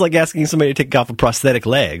think it's like asking somebody to take off a prosthetic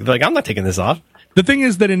leg. They're like, I'm not taking this off. The thing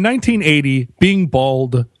is that in 1980, being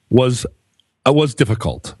bald was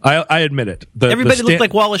difficult. I admit it. Everybody looked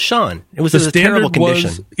like Wallace Shawn. It was a terrible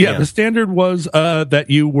condition. The standard was that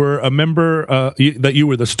you were a member, that you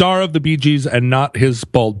were the star of the Bee Gees and not his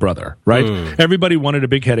bald brother, right? Everybody wanted a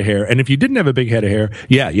big head of hair. And if you didn't have a big head of hair,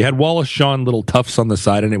 you had Wallace Shawn little tufts on the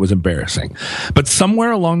side and it was embarrassing. But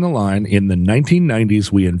somewhere along the line in the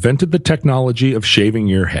 1990s, we invented the technology of shaving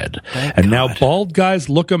your head. Now bald guys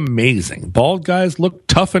look amazing. Bald guys look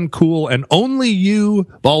tough and cool. And only you,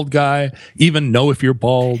 bald guy, even know if you're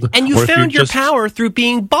bald. And you found your power through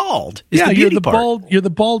being bald. You're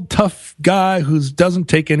the bald tough guy who doesn't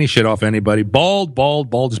take any shit off anybody. Bald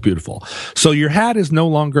is beautiful. So your hat is no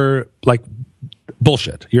longer like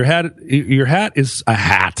bullshit. Your hat is a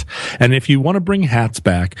hat. And if you want to bring hats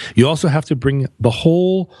back, you also have to bring the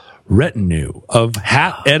whole retinue of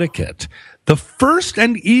hat etiquette. The first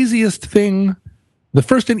and easiest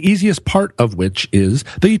part of which is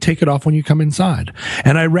that you take it off when you come inside.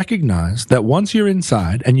 And I recognize that once you're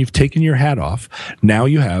inside and you've taken your hat off, now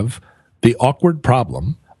you have the awkward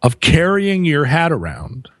problem of carrying your hat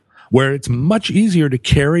around, where it's much easier to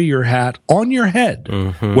carry your hat on your head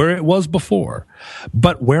where it was before.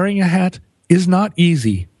 But wearing a hat is not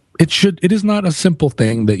easy. It is not a simple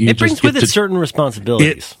thing that you just brings with it certain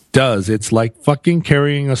responsibilities. It does. It's like fucking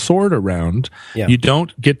carrying a sword around. Yeah. You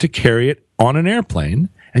don't get to carry it on an airplane,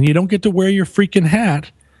 and you don't get to wear your freaking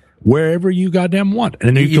hat wherever you goddamn want.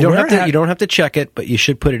 And you don't have to check it, but you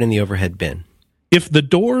should put it in the overhead bin. If the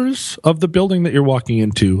doors of the building that you're walking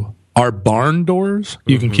into are barn doors,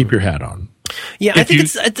 you can keep your hat on. Yeah, I think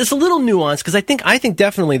it's a little nuanced because I think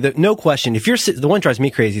definitely that no question. If the one drives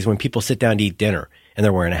me crazy is when people sit down to eat dinner and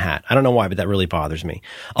they're wearing a hat. I don't know why, but that really bothers me.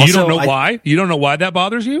 Also, you don't know why? You don't know why that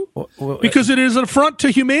bothers you? Because it is an affront to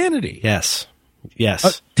humanity. Yes.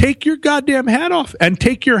 Yes. Take your goddamn hat off, and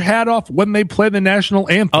take your hat off when they play the national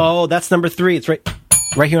anthem. Oh, that's number 3. It's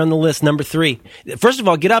right here on the list, number 3. First of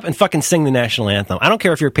all, get up and fucking sing the national anthem. I don't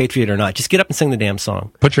care if you're a patriot or not. Just get up and sing the damn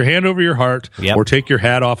song. Put your hand over your heart, or take your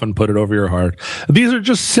hat off and put it over your heart. These are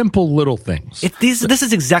just simple little things. This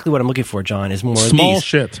is exactly what I'm looking for, John, is more small of these.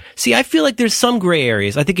 Shit. See, I feel like there's some gray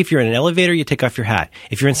areas. I think if you're in an elevator, you take off your hat.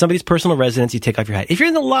 If you're in somebody's personal residence, you take off your hat. If you're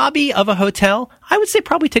in the lobby of a hotel, I would say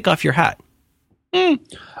probably take off your hat.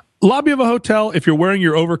 Lobby of a hotel, if you're wearing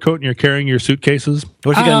your overcoat and you're carrying your suitcases.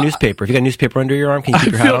 What if you got a newspaper? If you got a newspaper under your arm, can you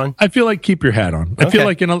keep your hat on? I feel like keep your hat on. I feel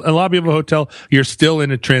like in a lobby of a hotel, you're still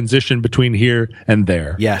in a transition between here and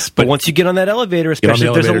there. Yes, but once you get on that elevator, especially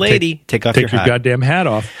if there's a lady, take off your hat. Take your goddamn hat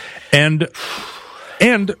off. And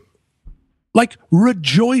like,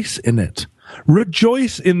 rejoice in it.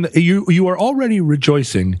 Rejoice in you are already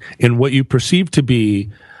rejoicing in what you perceive to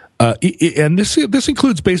be and this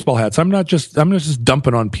includes baseball hats. I'm not just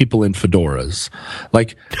dumping on people in fedoras.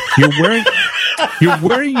 Like, you're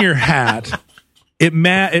wearing your hat. It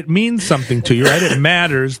means something to you, right? It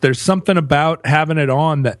matters. There's something about having it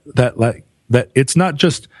on that it's not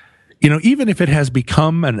just, even if it has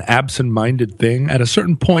become an absent-minded thing, at a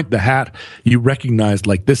certain point, the hat, you recognize,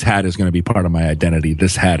 like, this hat is going to be part of my identity.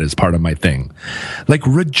 This hat is part of my thing. Like,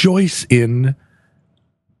 rejoice in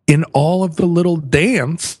all of the little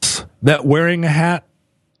dance that wearing a hat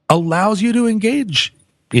allows you to engage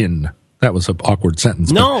in. That was an awkward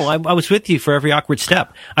sentence. No, I was with you for every awkward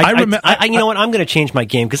step. You know what? I'm going to change my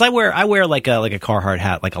game because I wear like a Carhartt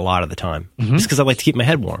hat like a lot of the time, just because I like to keep my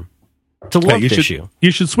head warm. It's a warmth issue.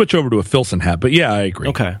 You should switch over to a Filson hat, but yeah, I agree.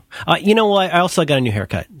 Okay. You know what? I also got a new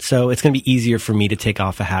haircut, so it's going to be easier for me to take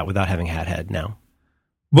off a hat without having hat head now.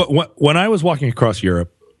 But when I was walking across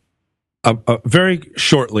Europe, very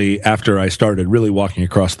shortly after I started really walking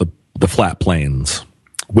across the flat plains,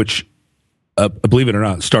 which, believe it or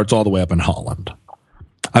not, starts all the way up in Holland,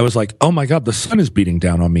 I was like, oh my God, the sun is beating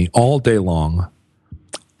down on me all day long,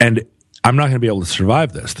 and I'm not going to be able to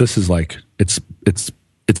survive this. This is like, it's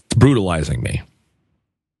brutalizing me.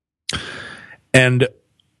 And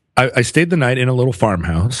I stayed the night in a little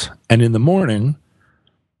farmhouse, and in the morning,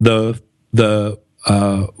 the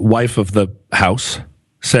wife of the house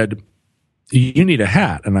said, you need a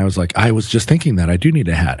hat. And I was like, I was just thinking that I do need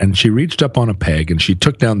a hat. And she reached up on a peg and she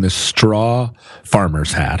took down this straw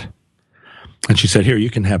farmer's hat. And she said, here, you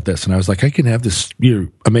can have this. And I was like, I can have this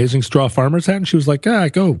amazing straw farmer's hat. And she was like,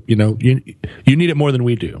 go, you need it more than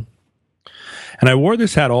we do. And I wore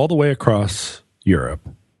this hat all the way across Europe.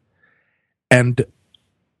 And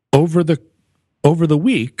over the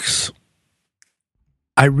weeks,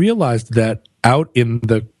 I realized that out in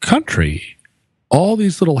the country, all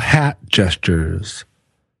these little hat gestures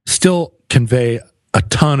still convey a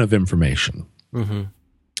ton of information. Mm-hmm.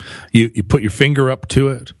 You put your finger up to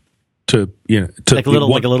it, like a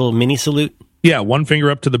little mini salute. Yeah, one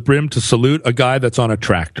finger up to the brim to salute a guy that's on a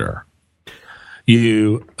tractor.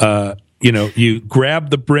 You grab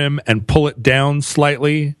the brim and pull it down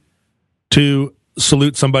slightly to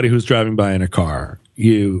salute somebody who's driving by in a car.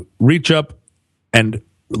 You reach up and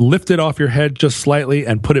lift it off your head just slightly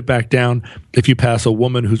and put it back down if you pass a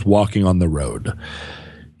woman who's walking on the road.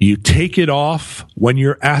 You take it off when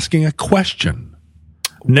you're asking a question.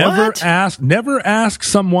 Never ask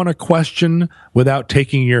someone a question without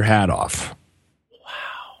taking your hat off.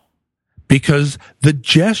 Wow. Because the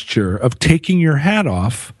gesture of taking your hat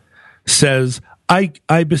off says, I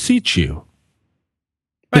beseech you.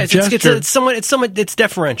 Right, it's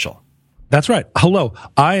deferential. That's right. Hello,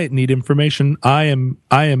 I need information. I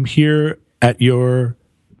am here at your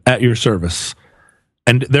service.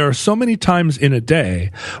 And there are so many times in a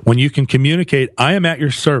day when you can communicate, I am at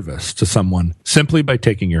your service to someone simply by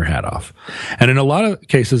taking your hat off. And in a lot of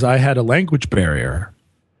cases, I had a language barrier,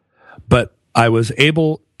 but I was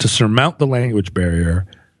able to surmount the language barrier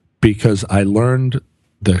because I learned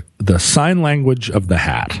the sign language of the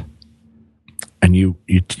hat. And you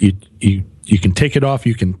can take it off.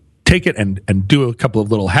 You can take it and do a couple of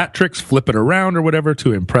little hat tricks, flip it around or whatever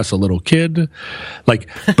to impress a little kid.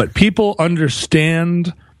 But people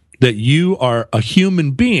understand that you are a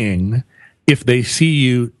human being if they see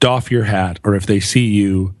you doff your hat or if they see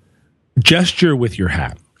you gesture with your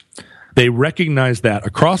hat. They recognize that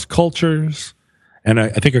across cultures and I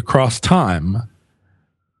think across time,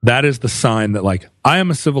 that is the sign that, like, I am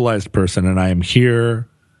a civilized person and I am here.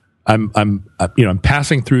 I'm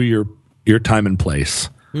passing through your time and place.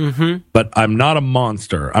 Mm-hmm. But I'm not a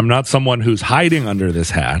monster. I'm not someone who's hiding under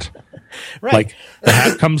this hat. Right. Like, the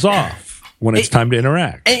hat comes off. when it's time to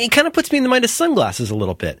interact. And it kind of puts me in the mind of sunglasses a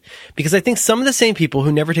little bit, because I think some of the same people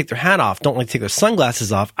who never take their hat off don't like to take their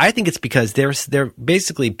sunglasses off. I think it's because they're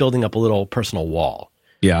basically building up a little personal wall.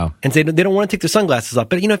 Yeah. And they don't want to take their sunglasses off.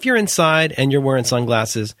 But, if you're inside and you're wearing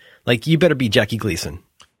sunglasses, like, you better be Jackie Gleason.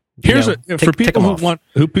 For people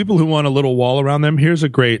who want a little wall around them, here's a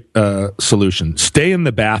great solution. Stay in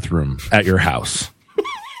the bathroom at your house.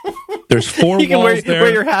 There's 4 you can walls there.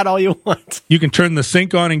 Wear your hat all you want. You can turn the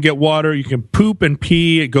sink on and get water. You can poop and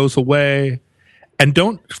pee. It goes away. And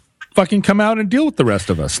don't fucking come out and deal with the rest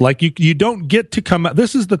of us. Like, you don't get to come out.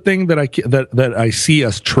 This is the thing that I see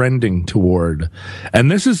us trending toward. And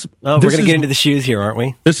this is... Oh, we're going to get into the shoes here, aren't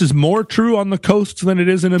we? This is more true on the coasts than it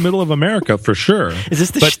is in the middle of America, for sure.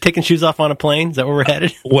 Is this taking shoes off on a plane? Is that where we're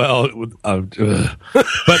headed? Well, but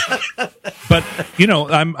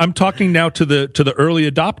I'm talking now to the early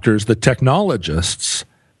adopters, the technologists.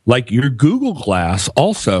 Like, your Google Glass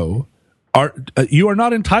also you are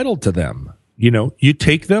not entitled to them. You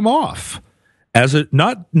take them off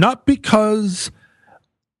not because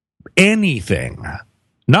anything.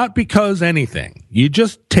 You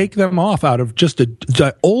just take them off out of just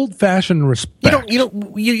a old-fashioned respect.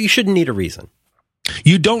 You shouldn't need a reason.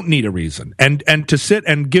 You don't need a reason. And to sit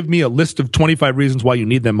and give me a list of 25 reasons why you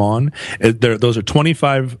need them on, those are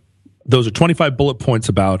 25 bullet points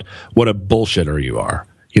about what a bullshitter you are.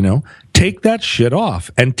 Take that shit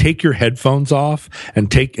off and take your headphones off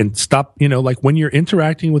and stop, like when you're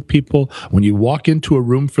interacting with people, when you walk into a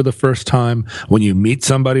room for the first time, when you meet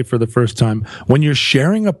somebody for the first time, when you're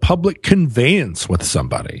sharing a public conveyance with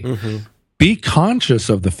somebody, be conscious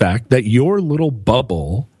of the fact that your little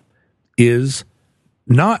bubble is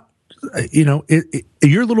not,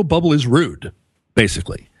 your little bubble is rude,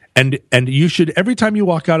 basically. And you should, every time you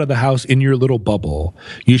walk out of the house in your little bubble,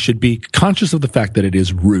 you should be conscious of the fact that it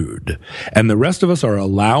is rude. And the rest of us are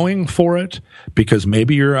allowing for it because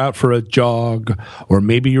maybe you're out for a jog or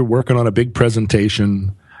maybe you're working on a big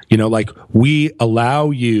presentation. We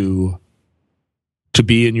allow you to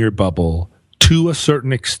be in your bubble to a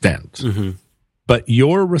certain extent. Mm-hmm. But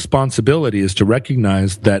your responsibility is to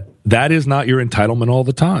recognize that is not your entitlement all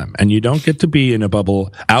the time. And you don't get to be in a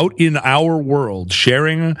bubble out in our world,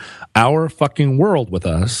 sharing our fucking world with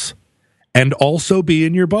us, and also be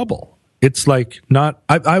in your bubble. It's like not,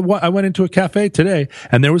 I went into a cafe today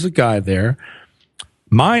and there was a guy there,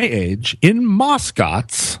 my age, in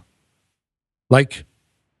Moscots, like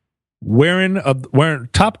wearing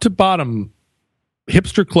top to bottom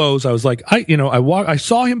hipster clothes. I was like, I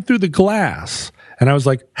saw him through the glass and I was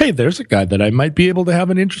like, hey, there's a guy that I might be able to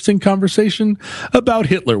have an interesting conversation about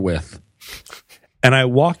Hitler with. And I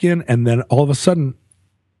walk in and then all of a sudden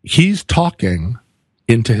he's talking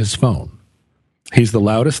into his phone. He's the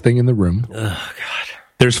loudest thing in the room. Oh, God.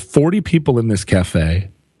 There's 40 people in this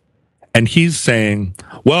cafe and he's saying,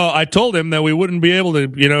 well, I told him that we wouldn't be able to,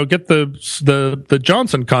 get the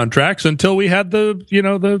Johnson contracts until we had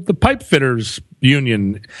the pipe fitters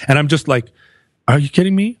union. And I'm just like, are you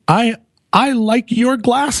kidding me? I like your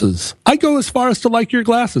glasses. I go as far as to like your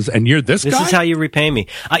glasses, and you're this guy? This is how you repay me.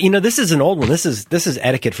 This is an old one. This is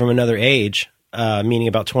etiquette from another age, meaning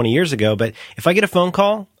about 20 years ago. But if I get a phone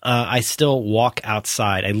call, I still walk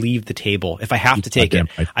outside. I leave the table. If I have to take it,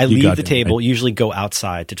 I leave the table, usually go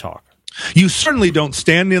outside to talk. You certainly don't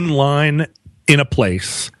stand in line in a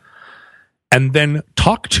place and then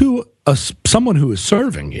talk to someone who is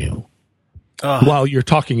serving you while you're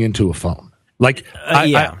talking into a phone. Like,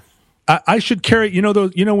 I should carry,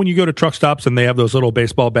 those, when you go to truck stops and they have those little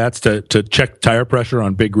baseball bats to check tire pressure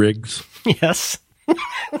on big rigs. Yes.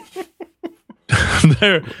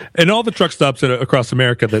 And all the truck stops across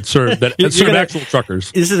America that serve actual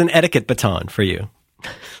truckers. This is an etiquette baton for you.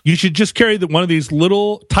 You should just carry one of these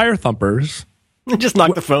little tire thumpers. Just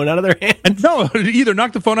knock the phone out of their hands. And no, either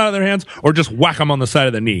knock the phone out of their hands or just whack them on the side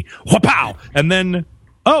of the knee. Wha-pow! And then,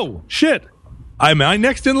 oh, shit. Am I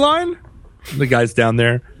next in line? The guy's down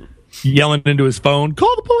there yelling into his phone,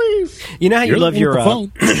 call the police. You know how you love your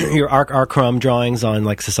R. Crumb drawings on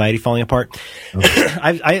like society falling apart? Okay.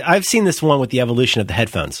 I've seen this one with the evolution of the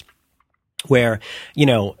headphones. Where,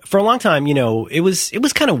 for a long time, it was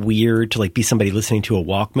kind of weird to like be somebody listening to a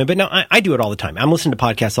Walkman, but now I do it all the time. I'm listening to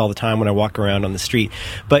podcasts all the time when I walk around on the street.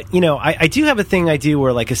 But, I do have a thing I do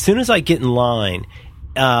where like as soon as I get in line,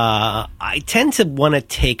 I tend to want to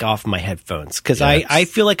take off my headphones because I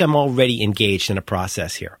feel like I'm already engaged in a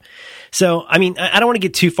process here. So, I mean, I don't want to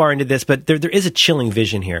get too far into this, but there is a chilling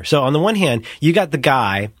vision here. So on the one hand, you got the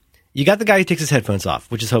guy You got the guy who takes his headphones off,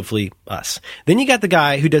 which is hopefully us. Then you got the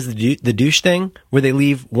guy who does the douche thing, where they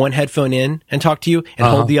leave one headphone in and talk to you and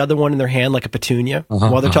hold the other one in their hand like a petunia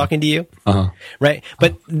while they're talking to you. Right?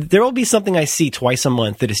 But there will be something I see twice a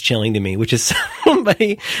month that is chilling to me, which is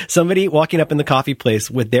somebody walking up in the coffee place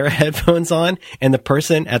with their headphones on, and the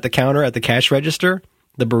person at the counter at the cash register,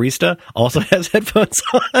 the barista, also has headphones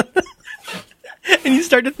on. And you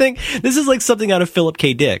start to think, this is like something out of Philip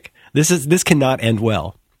K. Dick. This cannot end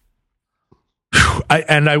well.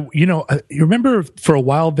 You remember for a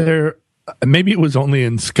while there, maybe it was only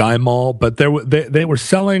in Sky Mall, but they were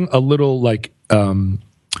selling a little like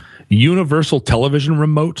universal television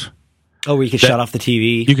remote. Oh, where you could shut off the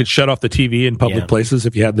TV. You could shut off the TV in public places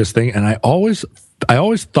if you had this thing. And I always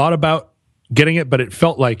thought about getting it, but it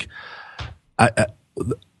felt like I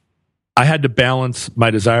had to balance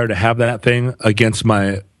my desire to have that thing against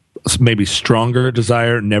my maybe stronger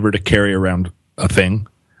desire never to carry around a thing.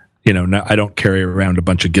 Now I don't carry around a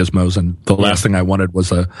bunch of gizmos, and the last thing I wanted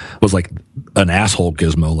was like an asshole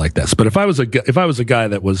gizmo like this. But if I was a guy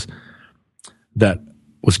that was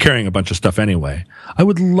carrying a bunch of stuff anyway, I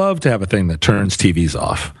would love to have a thing that turns TVs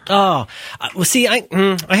off. Oh, well, see, I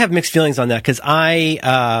have mixed feelings on that, because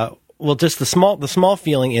just the small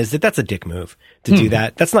feeling is that's a dick move to do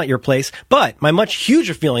that. That's not your place. But my much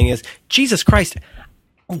huger feeling is, Jesus Christ,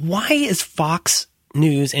 why is Fox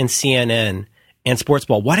News and CNN and Sports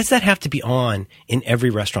Ball, why does that have to be on in every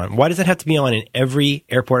restaurant? Why does that have to be on in every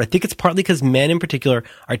airport? I think it's partly because men in particular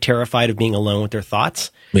are terrified of being alone with their thoughts.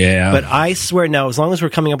 Yeah. But I swear now, as long as we're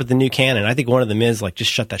coming up with the new canon, I think one of them is like,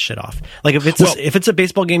 just shut that shit off. Like if it's a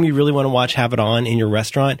baseball game you really want to watch, have it on in your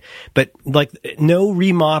restaurant. But like no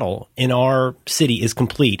remodel in our city is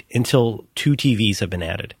complete until 2 TVs have been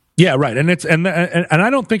added. Yeah, right. And I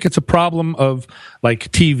don't think it's a problem of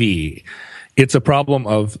like TV. It's a problem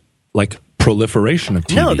of like proliferation of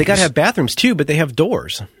TVs. No, they got to have bathrooms too, but they have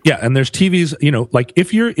doors. Yeah, and there's TVs, like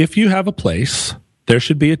if you have a place, there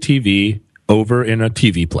should be a TV over in a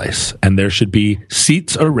TV place, and there should be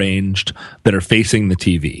seats arranged that are facing the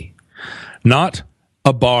TV. Not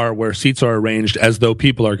a bar where seats are arranged as though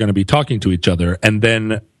people are going to be talking to each other, and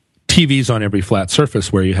then TVs on every flat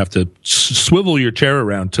surface where you have to swivel your chair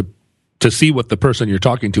around to see what the person you're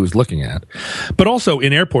talking to is looking at. But also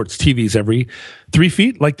in airports, TVs every 3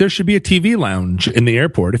 feet. Like there should be a TV lounge in the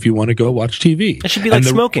airport if you want to go watch TV. It should be like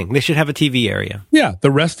smoking. They should have a TV area. Yeah.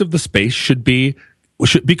 The rest of the space should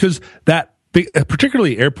because that,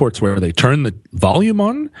 particularly airports where they turn the volume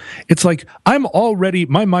on, it's like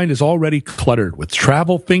my mind is already cluttered with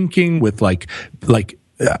travel thinking, with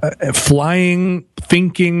flying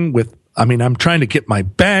thinking, I'm trying to get my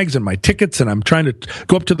bags and my tickets, and I'm trying to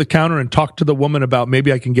go up to the counter and talk to the woman about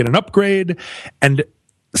maybe I can get an upgrade. And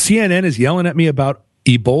CNN is yelling at me about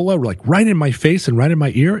Ebola, like right in my face and right in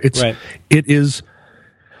my ear.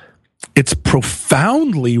 It's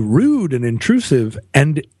profoundly rude and intrusive,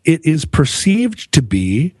 and it is perceived to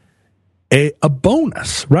be a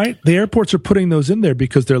bonus, right? The airports are putting those in there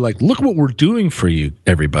because they're like, look what we're doing for you,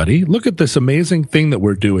 everybody. Look at this amazing thing that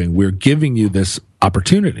we're doing. We're giving you this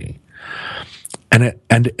opportunity. And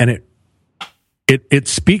it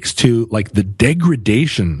speaks to like the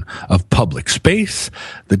degradation of public space,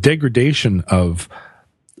 the degradation of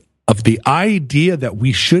the idea that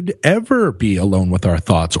we should ever be alone with our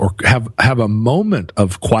thoughts or have a moment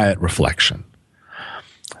of quiet reflection.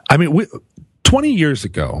 20 years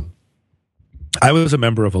ago, I was a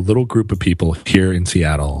member of a little group of people here in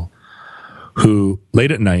Seattle who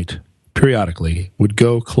late at night, periodically, would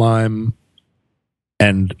go climb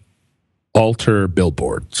and alter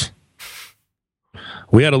billboards.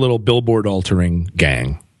 We had a little billboard altering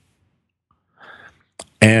gang.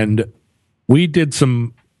 And we did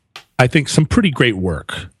some pretty great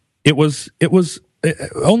work. It was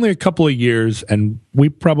only a couple of years, and we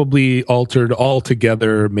probably altered all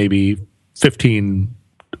together maybe 15,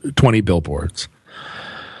 20 billboards.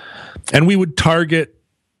 And we would target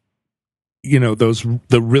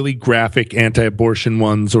the really graphic anti-abortion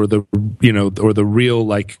ones, or the real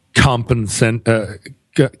like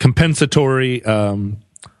compensatory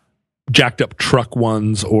jacked up truck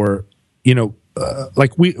ones, or we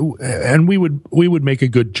would make a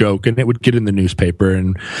good joke and it would get in the newspaper,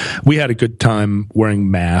 and we had a good time wearing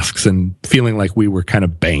masks and feeling like we were kind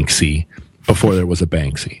of Banksy before there was a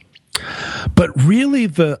Banksy. But really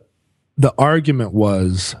the argument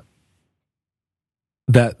was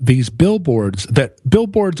that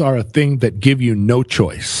billboards are a thing that give you no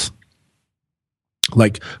choice.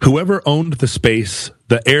 Like whoever owned the space,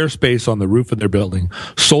 the airspace on the roof of their building,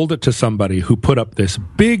 sold it to somebody who put up this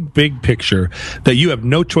big, big picture that you have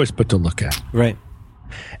no choice but to look at. Right.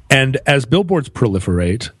 And as billboards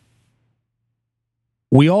proliferate,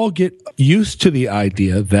 we all get used to the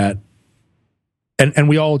idea that, and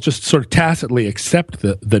we all just sort of tacitly accept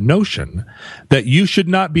the notion that you should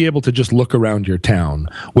not be able to just look around your town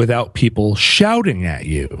without people shouting at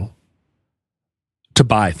you to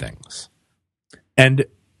buy things. And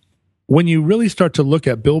when you really start to look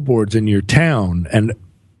at billboards in your town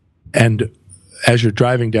and as you're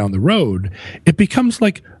driving down the road, it becomes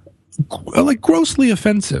like grossly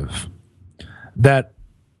offensive that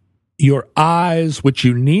your eyes, which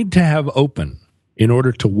you need to have open in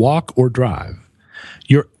order to walk or drive,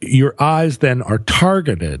 your eyes then are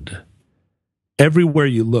targeted everywhere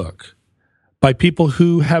you look by people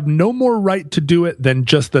who have no more right to do it than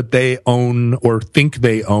just that they own or think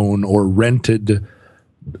they own or rented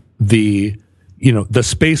the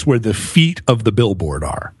space where the feet of the billboard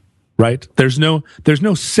are, right? There's no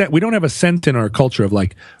set. We don't have a sense in our culture of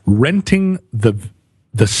like renting the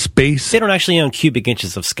space. They don't actually own cubic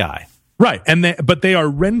inches of sky. Right. But they are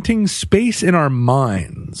renting space in our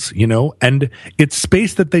minds, and it's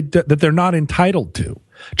space that they're not entitled to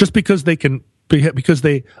just because they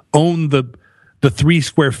own the 3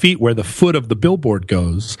 square feet where the foot of the billboard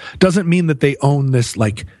goes doesn't mean that they own this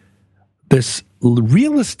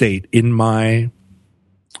real estate in my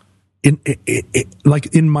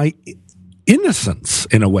innocence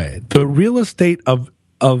in a way, the real estate of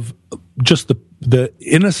just the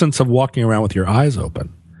innocence of walking around with your eyes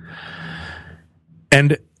open.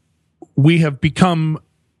 And we have become,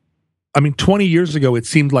 20 years ago, it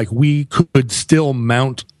seemed like we could still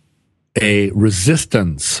mount a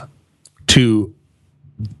resistance to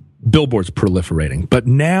billboards proliferating. But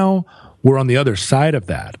now we're on the other side of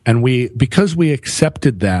that. And because we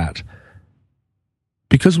accepted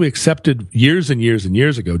years and years and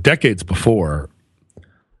years ago, decades before,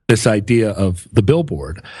 this idea of the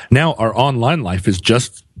billboard, now our online life is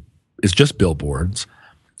just billboards.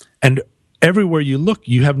 And everywhere you look,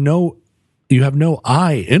 you have no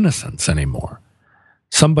eye innocence anymore.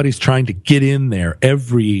 Somebody's trying to get in there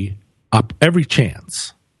every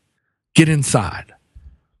chance. Get inside.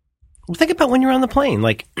 Well, think about when you're on the plane.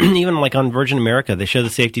 Like even like on Virgin America, they show the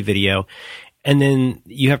safety video, and then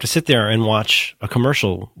you have to sit there and watch a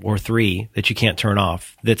commercial or 3 that you can't turn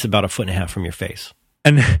off. That's about 1.5 feet from your face.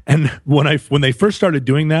 And when they first started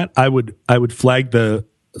doing that, I would flag the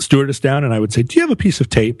stewardess down and I would say, "Do you have a piece of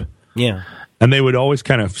tape?" Yeah. And they would always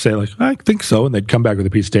kind of say like, "I think so," and they'd come back with a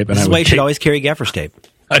piece of tape. And this is why you should always carry gaffer's tape.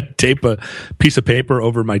 I'd tape a piece of paper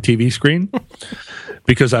over my TV screen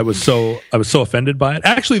because I was so offended by it.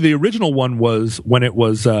 Actually, the original one was when it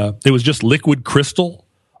was just liquid crystal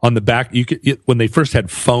on the back. When they first had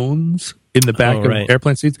phones in the back of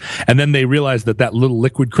airplane seats, and then they realized that little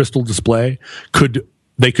liquid crystal display could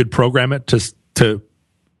program it to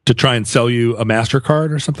try and sell you a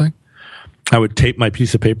MasterCard or something. I would tape my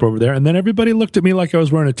piece of paper over there, and then everybody looked at me like I was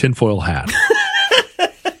wearing a tinfoil hat.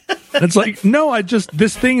 It's like, no,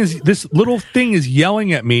 this little thing is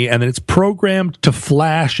yelling at me, and it's programmed to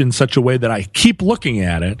flash in such a way that I keep looking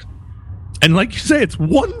at it. And like you say, it's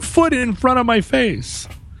 1 foot in front of my face.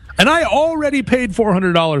 And I already paid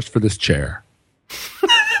 $400 for this chair.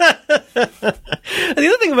 The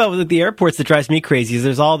other thing about the airports that drives me crazy is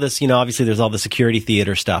there's all this, obviously there's all the security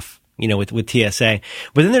theater stuff, with TSA.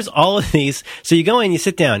 But then there's all of these. So you go in, you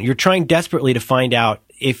sit down, you're trying desperately to find out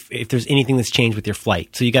if there's anything that's changed with your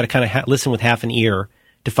flight. So you got to kind of listen with half an ear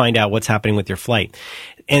to find out what's happening with your flight.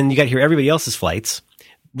 And you got to hear everybody else's flights,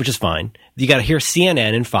 which is fine. You got to hear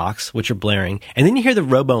CNN and Fox, which are blaring. And then you hear the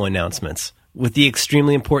robo announcements with the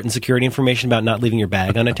extremely important security information about not leaving your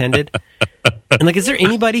bag unattended. And like, is there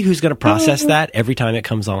anybody who's going to process that every time it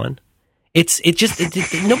comes on?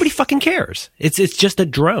 Nobody fucking cares. It's just a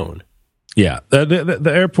drone. Yeah.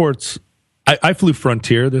 The airports, I flew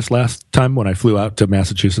Frontier this last time when I flew out to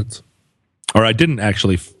Massachusetts. Or I didn't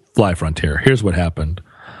actually fly Frontier. Here's what happened.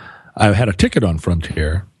 I had a ticket on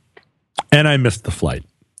Frontier and I missed the flight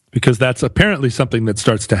because that's apparently something that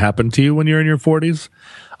starts to happen to you when you're in your 40s.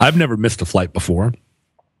 I've never missed a flight before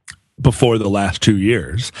the last 2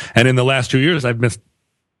 years. And in the last 2 years, I've missed,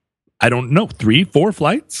 3, 4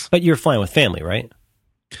 flights. But you're flying with family, right?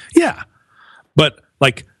 Yeah. But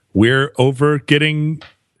like we're over getting,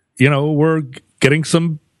 we're getting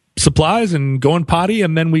some supplies and going potty.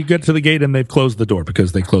 And then we get to the gate and they've closed the door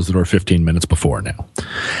because they closed the door 15 minutes before now.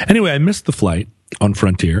 Anyway, I missed the flight on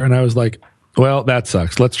Frontier and I was like, well, that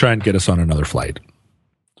sucks. Let's try and get us on another flight.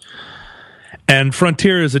 And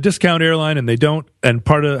Frontier is a discount airline, and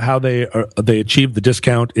part of how they achieve the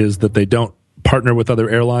discount is that they don't partner with other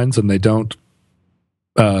airlines, and they don't.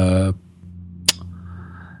 So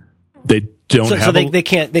they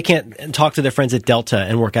can't talk to their friends at Delta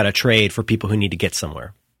and work out a trade for people who need to get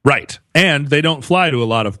somewhere. Right. And they don't fly to a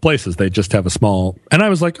lot of places. They just have a small, and I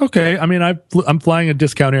was like, okay, I mean, I'm flying a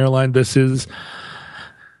discount airline. This was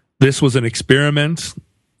an experiment.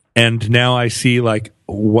 And now I see like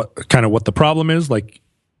what the problem is. Like,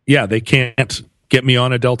 yeah, they can't get me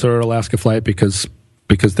on a Delta or Alaska flight because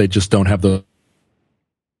they just don't have the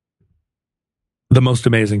most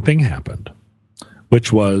amazing thing happened,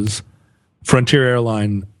 which was Frontier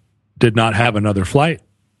Airline did not have another flight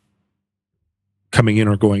coming in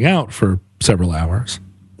or going out for several hours.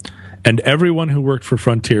 And everyone who worked for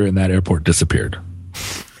Frontier in that airport disappeared.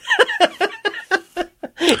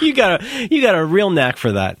 You got a real knack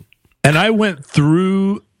for that. And I went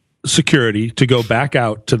through security to go back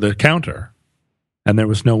out to the counter, and there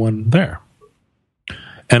was no one there.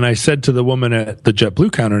 And I said to the woman at the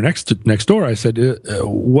JetBlue counter next door, I said,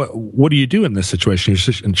 what do you do in this situation?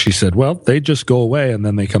 And she said, well, they just go away and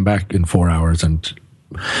then they come back in 4 hours, and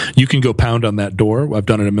you can go pound on that door. I've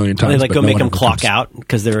done it a million times. They like go make them clock out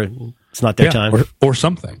because it's not their time, or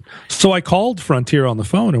something. So I called Frontier on the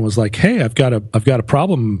phone and was like, "Hey, I've got a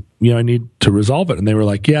problem. I need to resolve it." And they were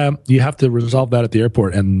like, "Yeah, you have to resolve that at the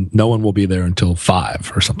airport, and no one will be there until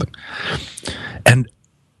 5 or something." And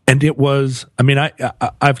it was. I mean,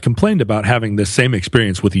 I've complained about having this same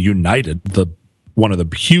experience with United, one of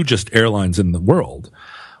the hugest airlines in the world,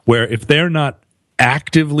 where if they're not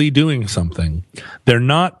actively doing something, they're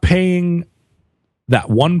not paying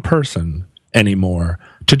that one person anymore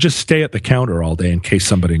to just stay at the counter all day in case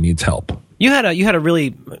somebody needs help. You had a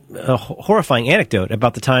really horrifying anecdote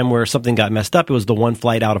about the time where something got messed up. It was the one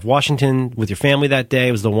flight out of Washington with your family that day.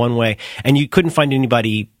 It was the one way, and you couldn't find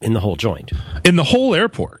anybody in the whole joint, in the whole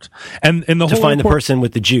airport, and in the to whole find airport, the person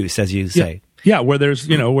with the juice, as you say. Yeah, where there's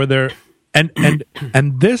where there. And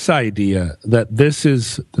this idea that this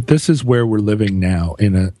is where we're living now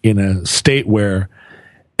in a state where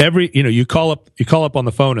you call up on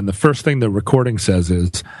the phone and the first thing the recording says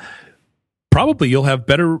is probably you'll have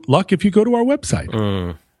better luck if you go to our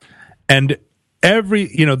website. And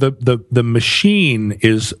the machine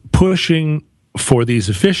is pushing for these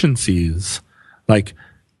efficiencies, like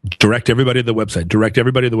direct everybody to the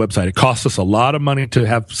website. It costs us a lot of money to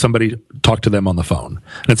have somebody talk to them on the phone.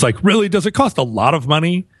 And it's like, really, does it cost a lot of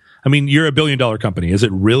money? I mean, you're $1 billion company. Is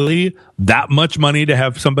it really that much money to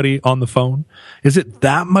have somebody on the phone? Is it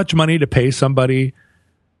that much money to pay somebody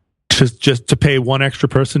to pay one extra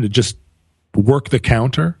person to just work the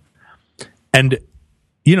counter? And,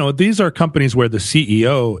 these are companies where the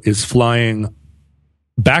CEO is flying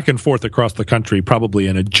back and forth across the country, probably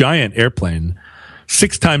in a giant airplane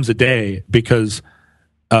 6 times a day, because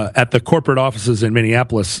at the corporate offices in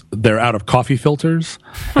Minneapolis, they're out of coffee filters.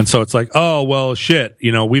 And so it's like, oh, well, shit,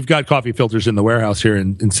 we've got coffee filters in the warehouse here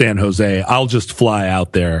in San Jose. I'll just fly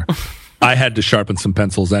out there. I had to sharpen some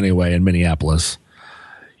pencils anyway in Minneapolis.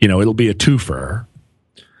 It'll be a twofer.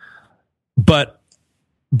 But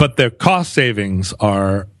the cost savings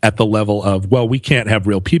are at the level of, well, we can't have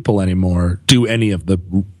real people anymore do any of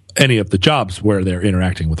the jobs where they're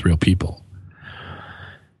interacting with real people.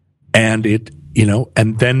 And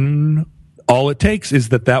and then all it takes is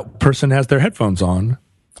that person has their headphones on,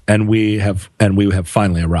 and we have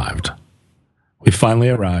finally arrived. We finally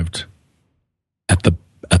arrived at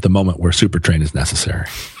the moment where Supertrain is necessary.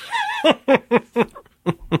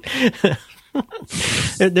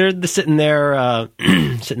 They're sitting there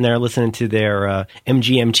listening to their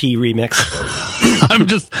MGMT remix. I'm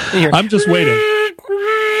just waiting.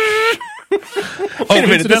 Wait a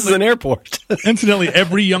minute, this is an airport. Incidentally,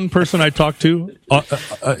 every young person I talked to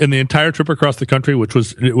in the entire trip across the country, which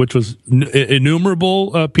was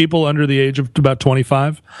innumerable people under the age of about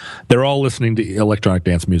 25, they're all listening to electronic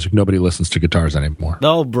dance music. Nobody listens to guitars anymore.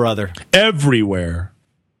 Oh, brother. Everywhere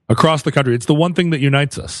across the country. It's the one thing that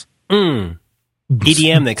unites us.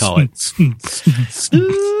 EDM, they call it.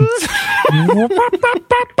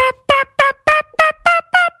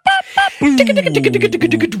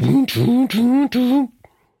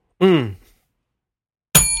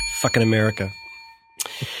 Fucking America.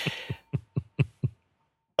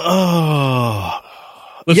 Oh,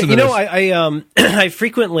 I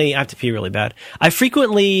frequently, I have to pee really bad. I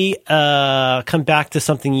frequently come back to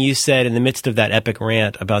something you said in the midst of that epic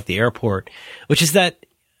rant about the airport, which is that,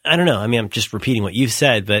 I don't know. I mean, I'm just repeating what you've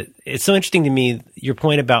said, but it's so interesting to me, your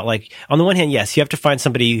point about, like, on the one hand, yes, you have to find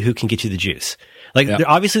somebody who can get you the juice. Like,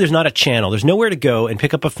 obviously there's not a channel. There's nowhere to go and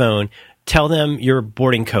pick up a phone, tell them your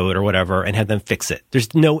boarding code or whatever, and have them fix it.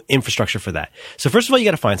 There's no infrastructure for that. So first of all, you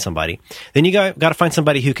got to find somebody. Then you got to find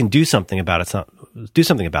somebody who can do something about it.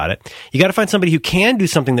 You got to find somebody who can do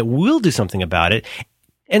something that will do something about it.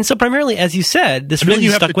 And so primarily, as you said, this really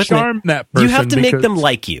stuck with me. That person, you have to make them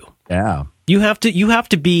like you. Yeah. You have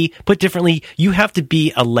to be, put differently, you have to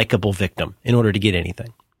be a likable victim in order to get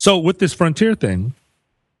anything. So with this Frontier thing,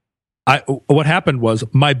 what happened was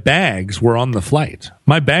my bags were on the flight.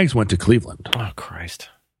 My bags went to Cleveland. Oh, Christ.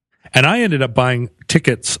 And I ended up buying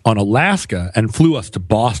tickets on Alaska and flew us to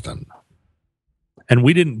Boston. And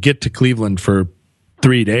we didn't get to Cleveland for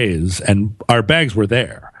 3 days, and our bags were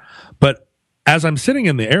there. But as I'm sitting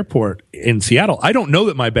in the airport in Seattle, I don't know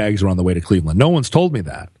that my bags are on the way to Cleveland. No one's told me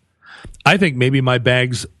that. I think maybe my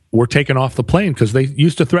bags were taken off the plane because they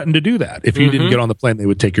used to threaten to do that. If you didn't get on the plane, they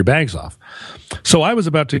would take your bags off. So I was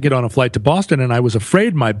about to get on a flight to Boston, and I was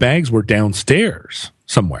afraid my bags were downstairs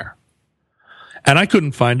somewhere. And I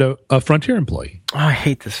couldn't find a Frontier employee. Oh, I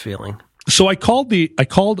hate this feeling. So I called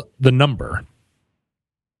the number.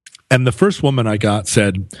 And the first woman I got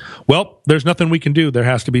said, well, there's nothing we can do. There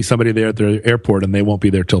has to be somebody there at the airport, and they won't be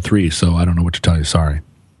there till 3, so I don't know what to tell you. Sorry.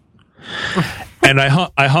 And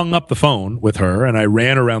I hung up the phone with her, and I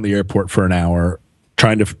ran around the airport for an hour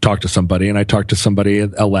trying to talk to somebody, and I talked to somebody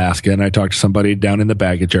in Alaska, and I talked to somebody down in the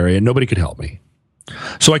baggage area, and nobody could help me.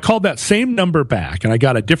 So I called that same number back, and I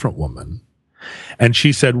got a different woman, and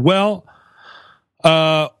she said, well,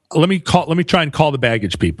 let me try and call the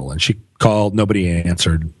baggage people. And she called, nobody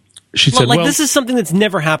answered. She said, well, this is something that's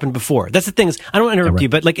never happened before. That's the thing is, I don't want to interrupt you,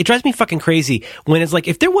 but like, it drives me fucking crazy when it's like,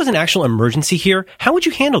 if there was an actual emergency here, how would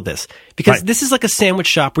you handle this? Because this is like a sandwich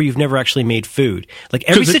shop where you've never actually made food. Like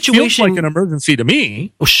every situation, it feels like an emergency to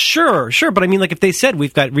me. Well, sure. But I mean, like if they said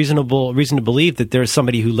we've got reason to believe that there's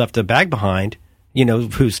somebody who left a bag behind,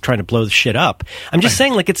 who's trying to blow the shit up. I'm just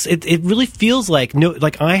saying, like, it really feels like,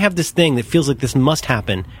 I have this thing that feels like this must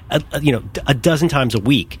happen, a dozen times a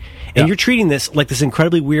week. And you're treating this like this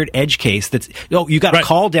incredibly weird edge case that's, you got to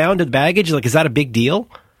call down to the baggage? Like, is that a big deal?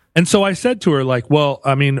 And so I said to her, like, well,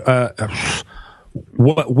 I mean,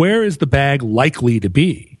 where is the bag likely to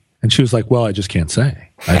be? And she was like, well, I just can't say.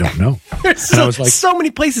 I don't know. There's I was like, so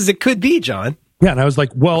many places it could be, John. Yeah. And I was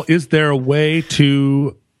like, well, is there a way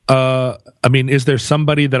to, is there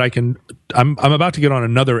somebody that I can, I'm about to get on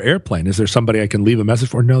another airplane. Is there somebody I can leave a message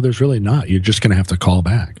for? No, there's really not. You're just going to have to call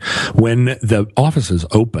back when the offices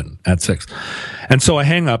open at 6. And so I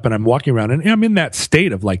hang up and I'm walking around and I'm in that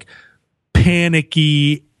state of like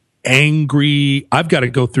panicky, angry. I've got to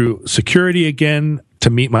go through security again to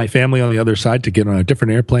meet my family on the other side to get on a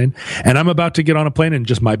different airplane. And I'm about to get on a plane and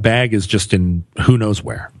just my bag is just in who knows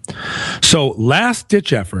where. So last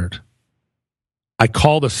ditch effort, I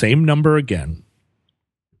call the same number again.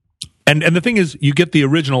 And the thing is, you get the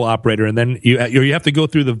original operator, and then you have to go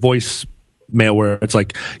through the voicemail where it's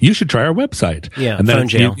like, you should try our website. Yeah, and then phone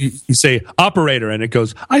jail. You say operator, and it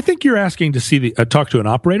goes, I think you're asking to see talk to an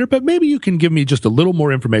operator, but maybe you can give me just a little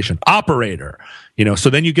more information. Operator, So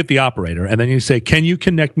then you get the operator, and then you say, can you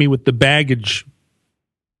connect me with the baggage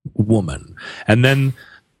woman? And then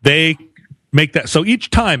they make that. So each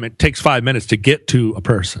time it takes 5 minutes to get to a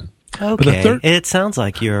person. Okay, it sounds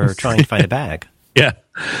like you're trying to find a bag. Yeah.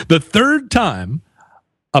 The third time,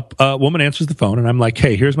 a woman answers the phone, and I'm like,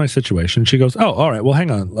 hey, here's my situation. She goes, oh, all right, well, hang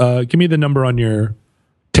on. Give me the number on your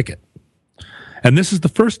ticket. And this is the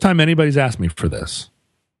first time anybody's asked me for this.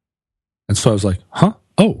 And so I was like, huh?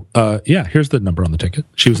 Oh, yeah, here's the number on the ticket.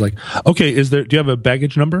 She was like, okay, do you have a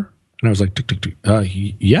baggage number? And I was like, tick, tick, tick.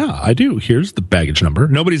 Yeah, I do. Here's the baggage number.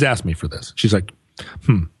 Nobody's asked me for this. She's like,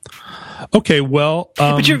 okay, well,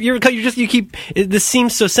 but this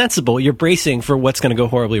seems so sensible. You're bracing for what's going to go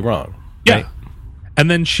horribly wrong. Yeah. Right?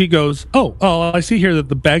 And then she goes, oh, I see here that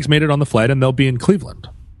the bags made it on the flight and they'll be in Cleveland.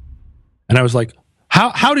 And I was like,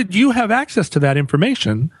 how did you have access to that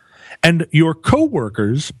information? And your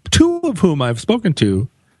coworkers, 2 of whom I've spoken to,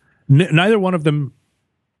 neither one of them,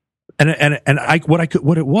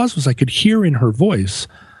 what it was I could hear in her voice,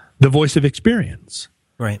 the voice of experience.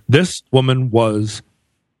 Right. This woman was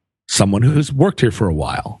someone who's worked here for a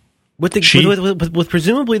while. With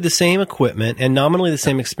presumably the same equipment and nominally the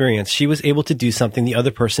same experience, she was able to do something the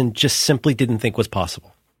other person just simply didn't think was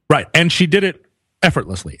possible. Right. And she did it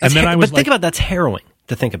effortlessly. And then but think about that's harrowing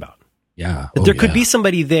to think about. Yeah. There could be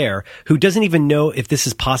somebody there who doesn't even know if this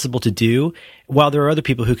is possible to do, while there are other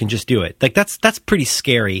people who can just do it. Like that's pretty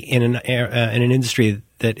scary in an industry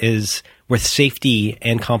that is where safety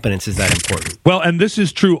and competence is that important. Well, and this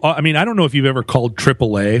is true. I mean, I don't know if you've ever called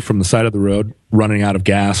AAA from the side of the road running out of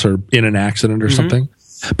gas or in an accident or something.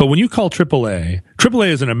 But when you call AAA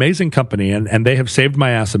is an amazing company and they have saved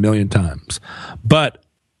my ass a million times. But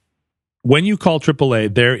when you call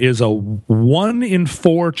AAA, there is a 1 in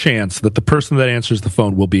 4 chance that the person that answers the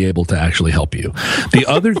phone will be able to actually help you. The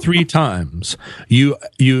other 3 times, you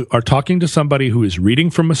are talking to somebody who is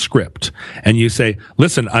reading from a script, and you say,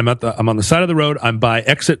 "Listen, I'm on the side of the road. I'm by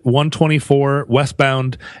exit 124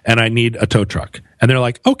 westbound, and I need a tow truck." And they're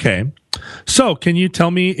like, "Okay, so can you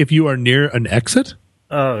tell me if you are near an exit?"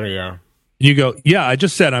 Oh yeah. You go, "Yeah, I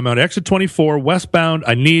just said I'm on exit 24 westbound.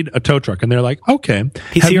 I need a tow truck." And they're like, "Okay,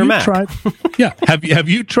 PC or Mac? Have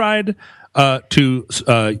you tried to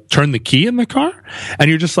turn the key in the car?" And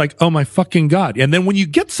you're just like, "Oh my fucking God." And then when you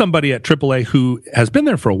get somebody at AAA who has been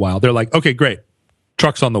there for a while, they're like, "Okay, great.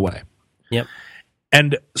 Truck's on the way." Yep.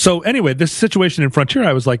 And so anyway, this situation in Frontier,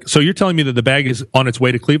 I was like, "So you're telling me that the bag is on its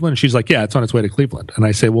way to Cleveland?" And she's like, "Yeah, it's on its way to Cleveland." And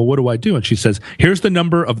I say, "Well, what do I do?" And she says, "Here's the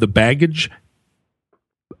number of the baggage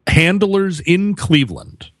handlers in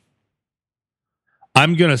Cleveland.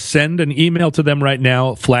 I'm going to send an email to them right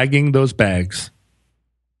now flagging those bags.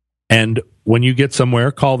 And when you get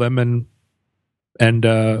somewhere, call them and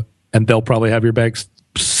they'll probably have your bags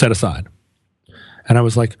set aside." And I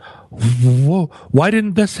was like, "Whoa, why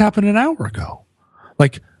didn't this happen an hour ago?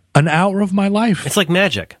 Like an hour of my life." It's like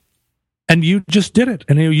magic. And you just did it.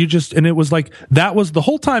 And it was like, that was the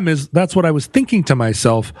whole time that's what I was thinking to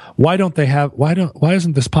myself. Why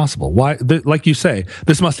isn't this possible? Like you say,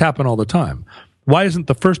 this must happen all the time. Why isn't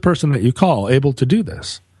the first person that you call able to do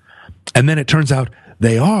this? And then it turns out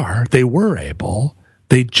they were able.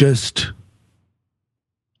 You just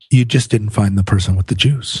didn't find the person with the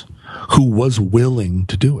juice who was willing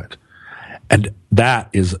to do it. And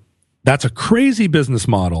that's a crazy business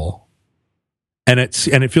model. And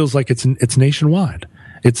it feels like it's nationwide.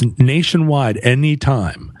 It's nationwide.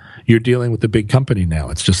 Anytime you're dealing with a big company now,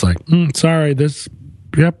 it's just like, sorry,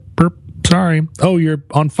 sorry. Oh, you're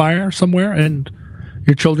on fire somewhere and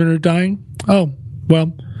your children are dying. Oh,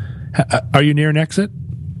 well, are you near an exit?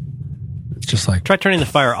 It's just like, try turning the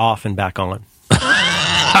fire off and back on.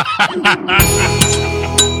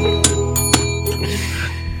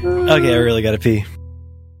 Okay, I really gotta pee.